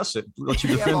you discuss it. Let you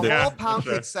defend it. The whole pound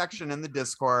cake section in the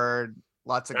Discord.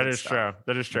 Lots of That is true.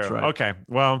 That is true. Right. Okay.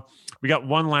 Well, we got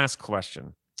one last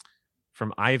question.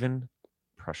 from Ivan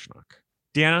Prushnock.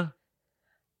 Deanna,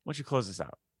 why don't you close this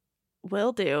out?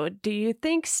 Will do. Do you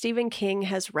think Stephen King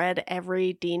has read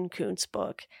every Dean Koontz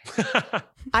book?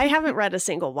 I haven't read a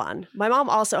single one. My mom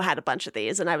also had a bunch of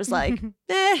these, and I was like,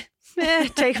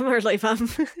 take them or leave them.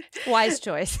 Wise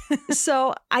choice.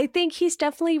 So I think he's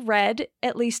definitely read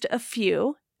at least a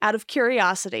few out of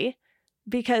curiosity,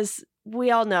 because we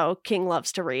all know King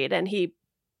loves to read, and he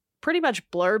pretty much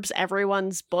blurbs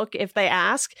everyone's book if they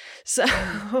ask. So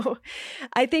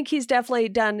I think he's definitely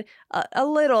done a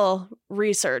little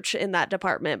research in that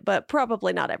department, but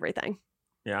probably not everything.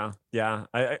 Yeah.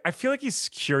 I feel like he's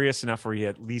curious enough where he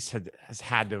at least has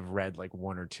had to have read like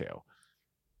one or two.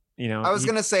 You know, I was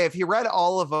going to say, if he read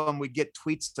all of them, we get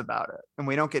tweets about it, and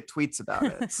we don't get tweets about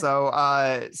it. So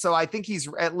I think he's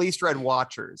at least read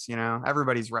Watchers. You know,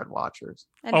 everybody's read Watchers.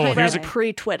 And here's a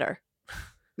pre-Twitter.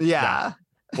 Yeah.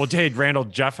 Well, Dave, Randall,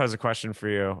 Jeff has a question for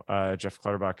you, Jeff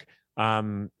Clutterbuck.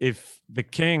 If the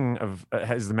king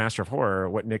is the master of horror,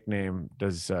 what nickname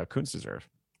does Koontz deserve?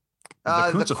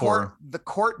 The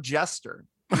court jester.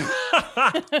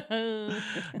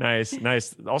 Nice.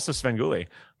 Also, Svengoolie.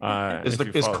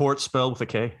 Is court spelled with a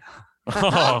K?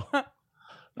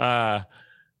 All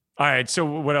right. So,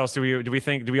 what else do we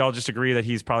think? Do we all just agree that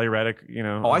he's probably read it? You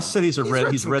know. I said he's read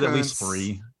at least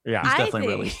 3. Yeah, he's definitely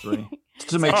read at least 3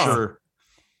 to make sure.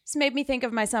 This made me think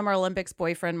of my Summer Olympics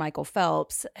boyfriend, Michael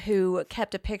Phelps, who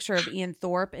kept a picture of Ian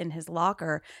Thorpe in his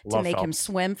locker to make him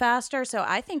swim faster. So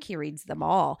I think he reads them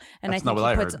all. And That's I think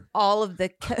he puts heard. all of the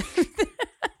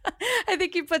I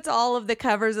think he puts all of the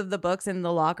covers of the books in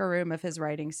the locker room of his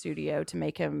writing studio to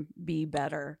make him be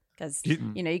better. Because,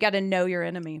 you got to know your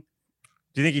enemy.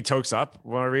 Do you think he tokes up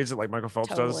when he reads it like Michael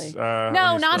Phelps does?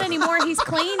 No, not anymore. He's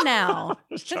clean now.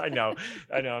 I know.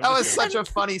 That was such a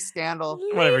funny scandal.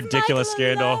 What a ridiculous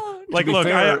scandal. Like,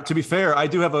 to be fair, I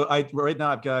do have right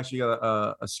now I've actually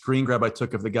got a screen grab I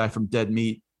took of the guy from Dead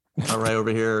Meat right over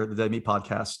here, the Dead Meat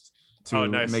podcast, to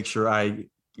make sure I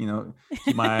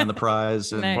keep my eye on the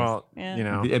prize. And well,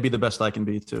 it'd be the best I can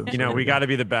be too. We got to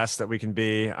be the best that we can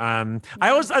be. I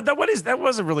always that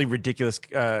was a really ridiculous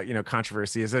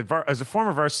controversy. As a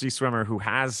former varsity swimmer who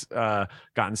has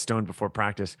gotten stoned before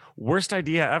practice, worst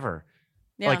idea ever.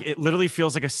 Yeah. Like, it literally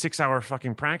feels like a 6-hour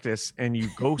fucking practice, and you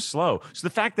go slow. So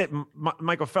the fact that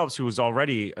Michael Phelps, who was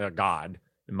already a god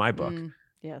in my book,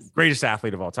 yes, greatest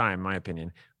athlete of all time, in my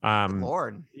opinion.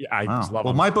 Lord, I just love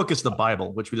him. My book is the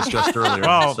Bible, which we discussed earlier.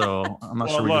 So I'm not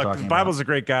sure what you're talking the Bible's a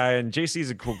great guy, and JC's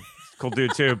a cool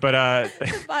dude too. But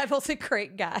Bible's a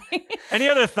great guy. Any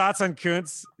other thoughts on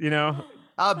Koontz?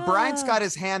 Brian's got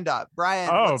his hand up. Brian.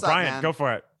 Oh, what's Brian, up, man? go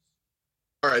for it.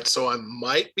 All right, so I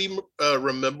might be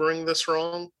remembering this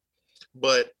wrong,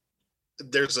 but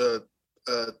there's a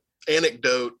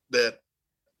anecdote that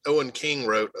Owen King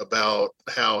wrote about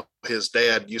how his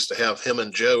dad used to have him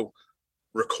and Joe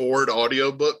record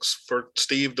audiobooks for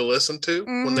Steve to listen to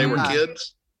when they were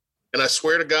kids. And I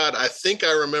swear to God, I think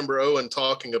I remember Owen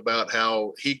talking about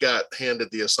how he got handed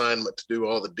the assignment to do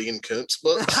all the Dean Koontz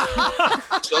books.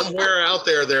 Somewhere out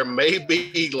there may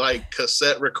be like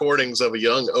cassette recordings of a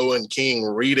young Owen King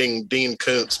reading Dean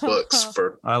Koontz books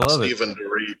for Stephen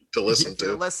to listen If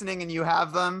you're to. listening and you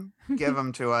have them, give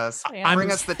them to us. Yeah. Bring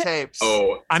us the tapes.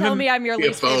 Tell me I'm your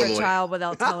least favorite child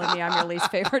without telling me I'm your least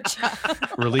favorite child.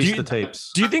 Release the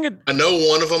tapes. Do you think I know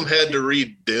one of them had to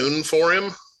read Dune for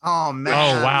him. Oh man!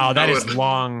 Oh wow, that is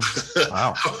long.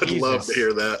 Wow, I would love to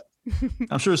hear that.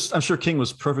 I'm sure King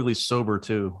was perfectly sober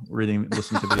too,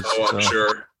 listening to these. I'm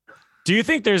sure. Do you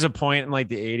think there's a point in like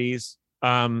the 80s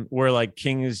where like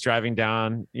King is driving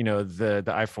down, the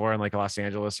I-4 in like Los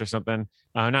Angeles or something?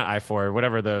 Not I-4,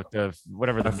 whatever the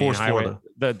main highway.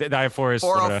 The I-4 is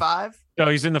 405. Oh,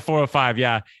 he's in the 405,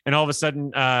 yeah. And all of a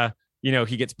sudden,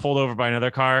 he gets pulled over by another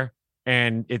car,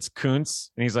 and it's Koontz,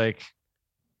 and he's like,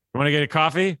 "You want to get a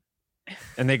coffee?"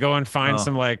 And they go and find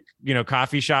some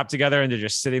coffee shop together, and they're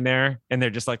just sitting there, and they're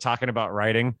just like talking about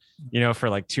writing, for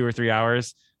like 2 or 3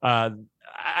 hours.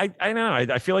 I know.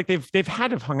 I feel like they've had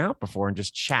to have hung out before and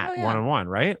just chat one-on-one,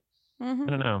 right? Mm-hmm. I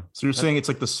don't know. So you're saying it's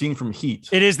like the scene from Heat?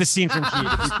 It is the scene from Heat.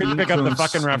 If you couldn't pick up the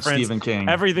fucking reference. Stephen King.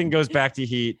 Everything goes back to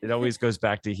Heat. It always goes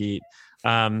back to Heat.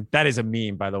 That is a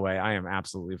meme, by the way. I am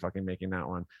absolutely fucking making that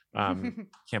one.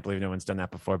 Can't believe no one's done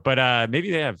that before. But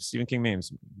maybe they have Stephen King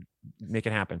memes. Make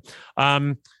it happen.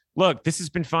 Look, this has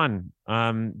been fun.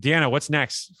 Deanna, what's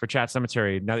next for Chat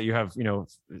Cemetery now that you have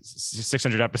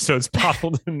 600 episodes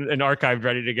bottled and archived,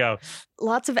 ready to go?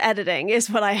 Lots of editing is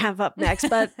what I have up next.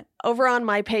 But over on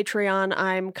my Patreon,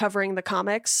 I'm covering the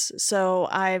comics. So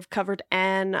I've covered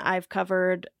Anne, I've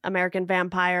covered American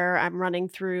Vampire. I'm running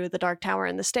through the Dark Tower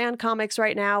and the Stand comics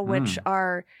right now, which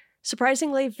are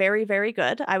surprisingly very, very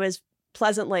good. I was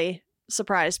pleasantly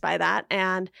surprised by that.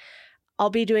 And I'll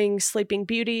be doing Sleeping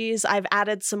Beauties. I've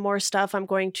added some more stuff. I'm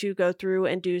going to go through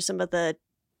and do some of the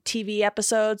TV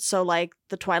episodes. So like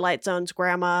the Twilight Zone's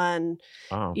grandma and,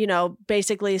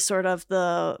 basically sort of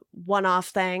the one-off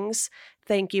things.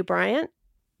 Thank you, Bryant.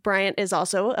 Bryant is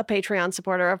also a Patreon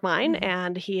supporter of mine,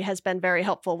 and he has been very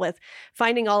helpful with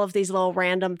finding all of these little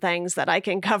random things that I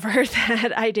can cover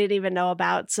that I didn't even know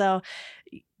about. So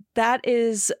that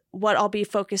is what I'll be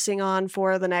focusing on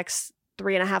for the next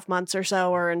 3.5 months or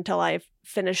so, or until I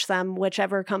finish them,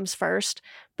 whichever comes first.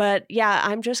 But yeah,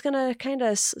 I'm just going to kind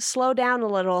of slow down a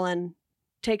little and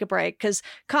take a break, because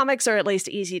comics are at least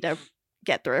easy to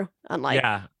get through, unlike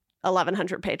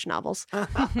 1,100 page novels.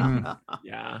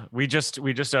 Yeah, we just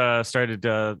started.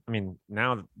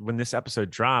 Now when this episode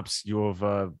drops, you will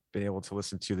have been able to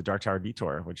listen to the Dark Tower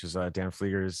Detour, which is Dan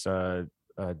Flieger's Dark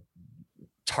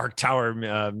Tower,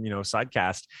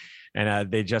 sidecast,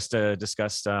 and they just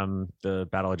discussed the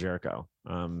Battle of Jericho,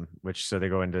 which so they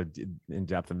go into in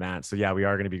depth in that. So yeah, we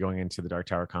are going to be going into the Dark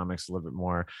Tower comics a little bit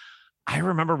more. I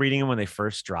remember reading them when they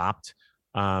first dropped.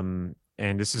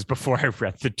 And this is before I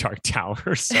read the Dark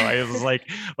Tower. So I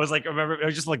remember I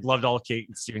just like loved all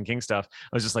Stephen King stuff.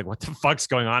 I was just like, what the fuck's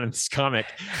going on in this comic?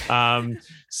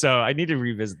 So I need to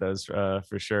revisit those for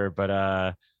sure.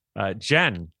 But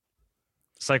Jen,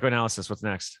 psychoanalysis, what's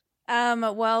next?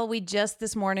 Well, we just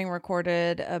this morning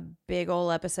recorded a big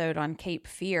old episode on Cape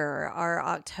Fear. Our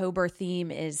October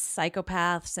theme is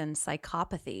psychopaths and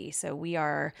psychopathy. So we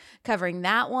are covering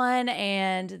that one.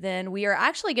 And then we are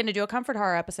actually going to do a comfort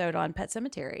horror episode on Pet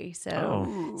Sematary.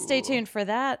 So stay tuned for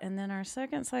that. And then our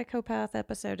second psychopath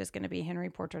episode is going to be Henry,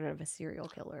 Portrait of a Serial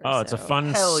Killer. Oh, it's a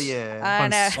fun, hell yeah,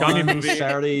 fun scummy movie.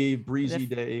 Saturday breezy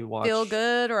day watch. Feel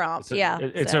good romp.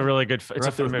 It's a really good. It's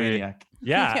a fun movie. Maniac.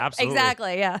 Yeah, absolutely.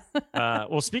 Exactly. Yeah.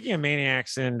 Well, speaking of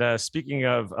maniacs and speaking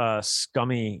of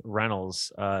scummy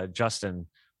Reynolds, Justin,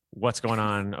 what's going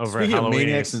on over speaking at Halloween? Of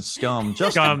maniacs and scum,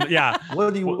 Justin, yeah.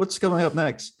 What's coming up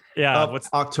next? Yeah,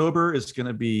 October is going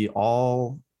to be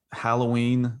all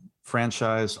Halloween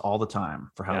franchise all the time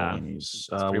for Halloween news.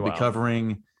 We'll be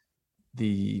covering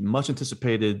the much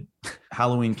anticipated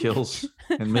Halloween Kills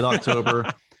in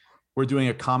mid-October. We're doing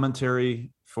a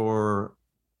commentary for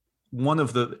one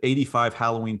of the 85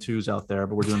 Halloween 2s out there,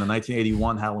 but we're doing the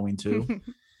 1981 Halloween 2.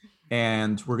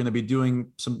 And we're going to be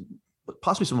doing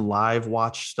possibly some live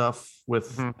watch stuff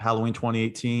with Halloween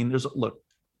 2018. There's a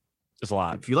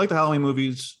lot. If you like the Halloween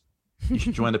movies, you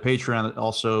should join the Patreon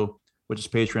also, which is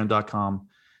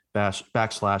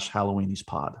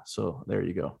patreon.com/HalloweeniesPod. So there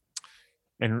you go.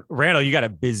 And Randall, you got a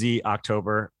busy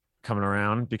October coming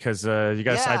around because you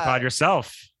got a side pod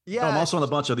yourself. Yeah. I'm also on a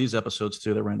bunch of these episodes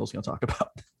too that Randall's going to talk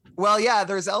about. Well, yeah,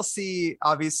 there's LC.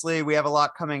 Obviously, we have a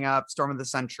lot coming up. Storm of the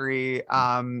Century,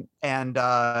 and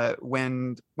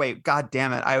wait, God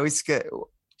damn it! I always get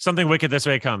Something Wicked This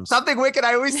Way Comes. Something Wicked.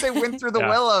 I always say Wind Through the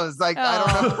Willows. Like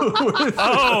I don't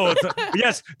know.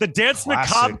 Yes, the Dance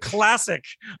Macabre classic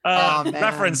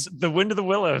reference, The Wind of the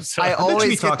Willows. I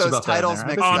always get those titles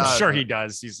mixed up. I'm sure he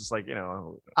does. He's just like,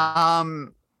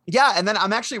 Yeah, and then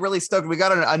I'm actually really stoked. We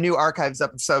got a new archives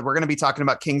episode. We're going to be talking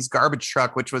about King's Garbage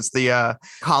Truck, which was the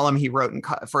column he wrote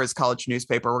for his college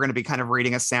newspaper. We're going to be kind of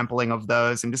reading a sampling of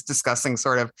those and just discussing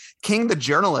sort of King the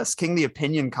journalist, King the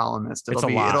opinion columnist.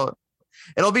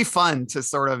 It'll be fun to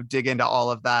sort of dig into all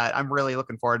of that. I'm really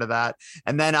looking forward to that.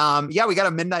 And then, we got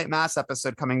a Midnight Mass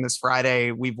episode coming this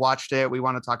Friday. We've watched it. We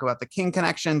want to talk about the King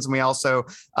connections, and we also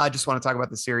just want to talk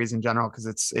about the series in general because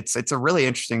it's a really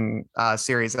interesting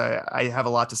series. I have a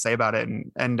lot to say about it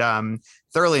and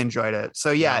thoroughly enjoyed it.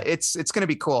 So it's going to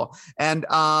be cool. And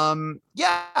and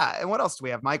what else do we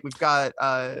have, Mike? We've got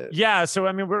So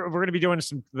I mean, we're going to be doing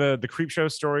some the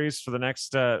Creepshow stories for the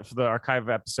next for the archive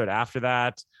episode after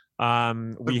that.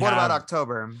 What about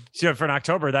October? So for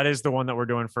October, that is the one that we're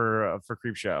doing for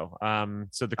Creepshow.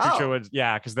 So the Creepshow was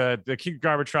because the King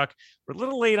Garbage Truck, we're a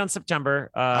little late on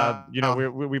September.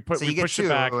 We pushed it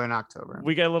back in October.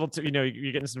 We get a little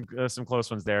you're getting some close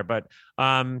ones there, but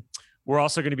we're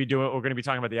also going to be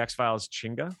talking about the X-Files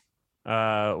Chinga,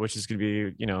 which is going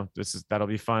to be that'll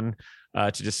be fun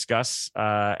to discuss.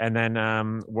 And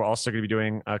then we're also going to be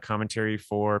doing a commentary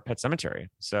for Pet Sematary.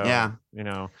 So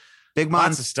big month.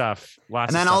 Lots of stuff.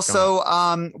 And then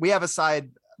also we have a side.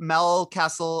 Mel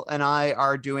Castle and I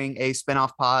are doing a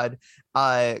spinoff pod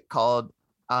called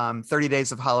 30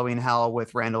 Days of Halloween Hell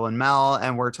with Randall and Mel.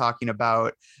 And we're talking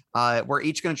about we're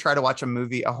each going to try to watch a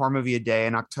horror movie a day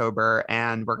in October.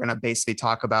 And we're going to basically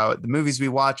talk about the movies we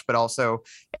watch, but also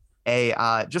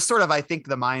just sort of, I think,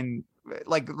 the mind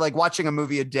like watching a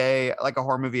movie a day, like a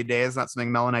horror movie a day, is not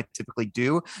something Mel and I typically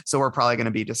do. So we're probably going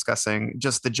to be discussing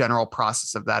just the general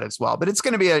process of that as well. But it's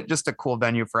going to be just a cool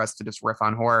venue for us to just riff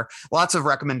on horror. Lots of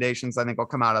recommendations I think will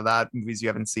come out of that. Movies you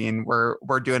haven't seen. We're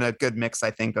doing a good mix,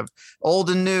 I think, of old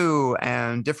and new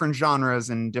and different genres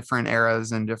and different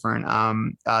eras and different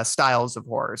styles of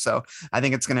horror. So I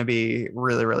think it's going to be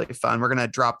really, really fun. We're going to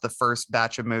drop the first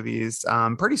batch of movies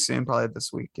pretty soon, probably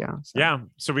this week.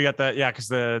 So we got that, because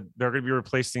they're going to be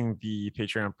replacing the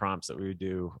Patreon prompts that we would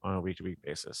do on a week-to-week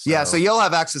basis. So you'll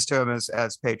have access to them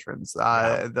as patrons.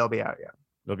 They'll be out.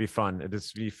 They'll be fun. It'll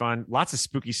be fun. Lots of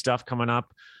spooky stuff coming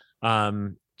up.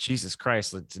 Jesus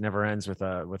Christ, it never ends with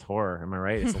horror. Am I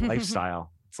right? It's a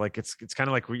lifestyle. It's like it's kind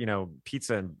of like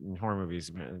pizza and horror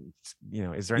movies.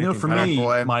 Is there anything for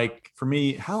me, Mike? For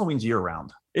me, Halloween's year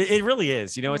round. It really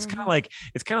is. It's kind of like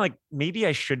maybe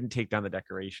I shouldn't take down the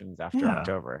decorations after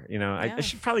October. I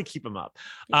should probably keep them up.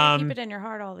 Keep it in your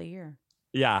heart all the year.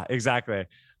 Yeah, exactly.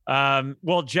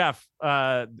 Well, Jeff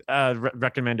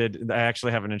recommended. I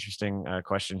actually have an interesting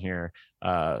question here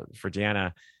for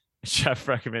Deanna. Jeff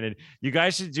recommended you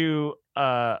guys should do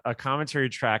a commentary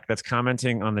track that's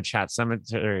commenting on the Chat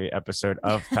Cemetery episode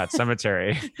of Pet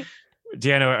Cemetery.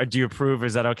 Deanna, do you approve?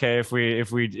 Is that okay if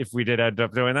we did end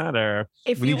up doing that? Or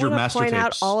if you want to point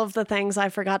out all of the things I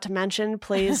forgot to mention,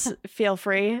 please feel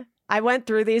free. I went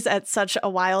through these at such a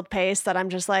wild pace that I'm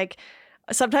just like,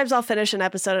 sometimes I'll finish an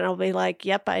episode and I'll be like,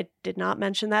 yep, I did not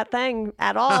mention that thing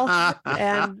at all.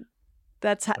 And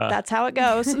that's how it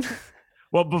goes.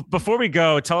 Well, before we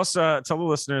go, tell the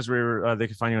listeners where they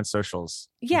can find you on socials.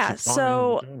 Yeah,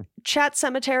 so Chat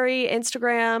Cemetery,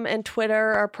 Instagram, and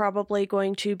Twitter are probably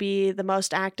going to be the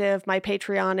most active. My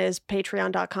Patreon is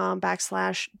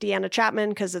patreon.com/Deanna Chapman,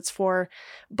 because it's for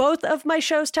both of my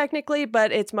shows technically,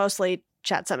 but it's mostly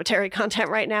Chat Cemetery content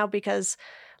right now because,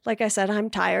 like I said, I'm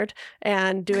tired,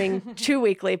 and doing 2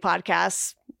 weekly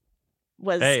podcasts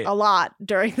was a lot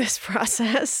during this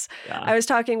process. Yeah. I was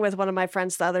talking with one of my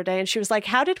friends the other day and she was like,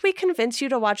 how did we convince you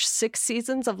to watch 6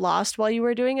 seasons of Lost while you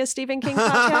were doing a Stephen King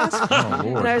podcast?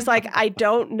 And I was like, I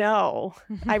don't know.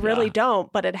 I really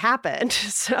don't, but it happened.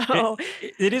 So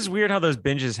it is weird how those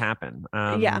binges happen.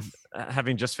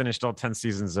 Having just finished all 10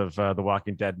 seasons of The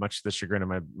Walking Dead, much to the chagrin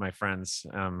of my friends,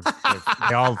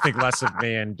 they all think less of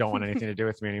me and don't want anything to do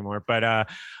with me anymore. But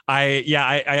I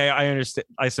understand.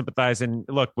 I sympathize. And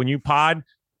look, when you pod,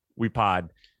 we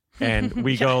pod, and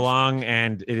we go along,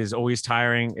 and it is always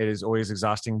tiring. It is always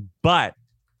exhausting, but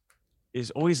it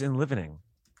is always enlivening.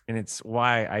 And it's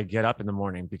why I get up in the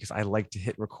morning, because I like to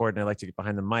hit record and I like to get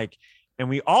behind the mic. And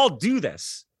we all do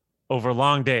this over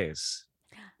long days.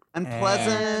 And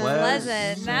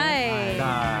pleasant night.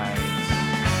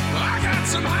 I got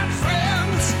some hot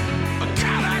friends.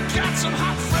 God, I got some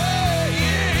hot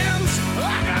friends.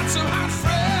 I got some hot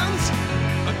friends.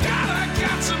 God, I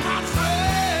got some hot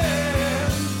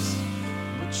friends.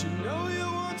 But you know you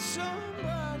want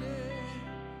somebody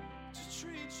to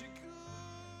treat you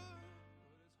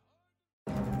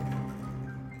good.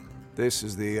 This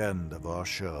is the end of our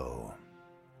show.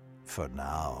 For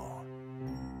now.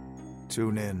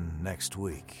 Tune in next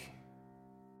week.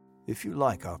 If you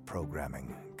like our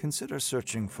programming, consider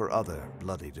searching for other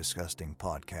bloody disgusting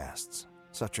podcasts,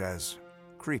 such as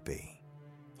Creepy,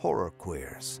 Horror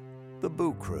Queers, The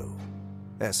Boo Crew,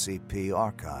 SCP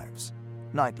Archives,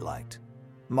 Nightlight,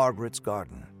 Margaret's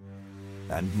Garden,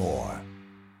 and more.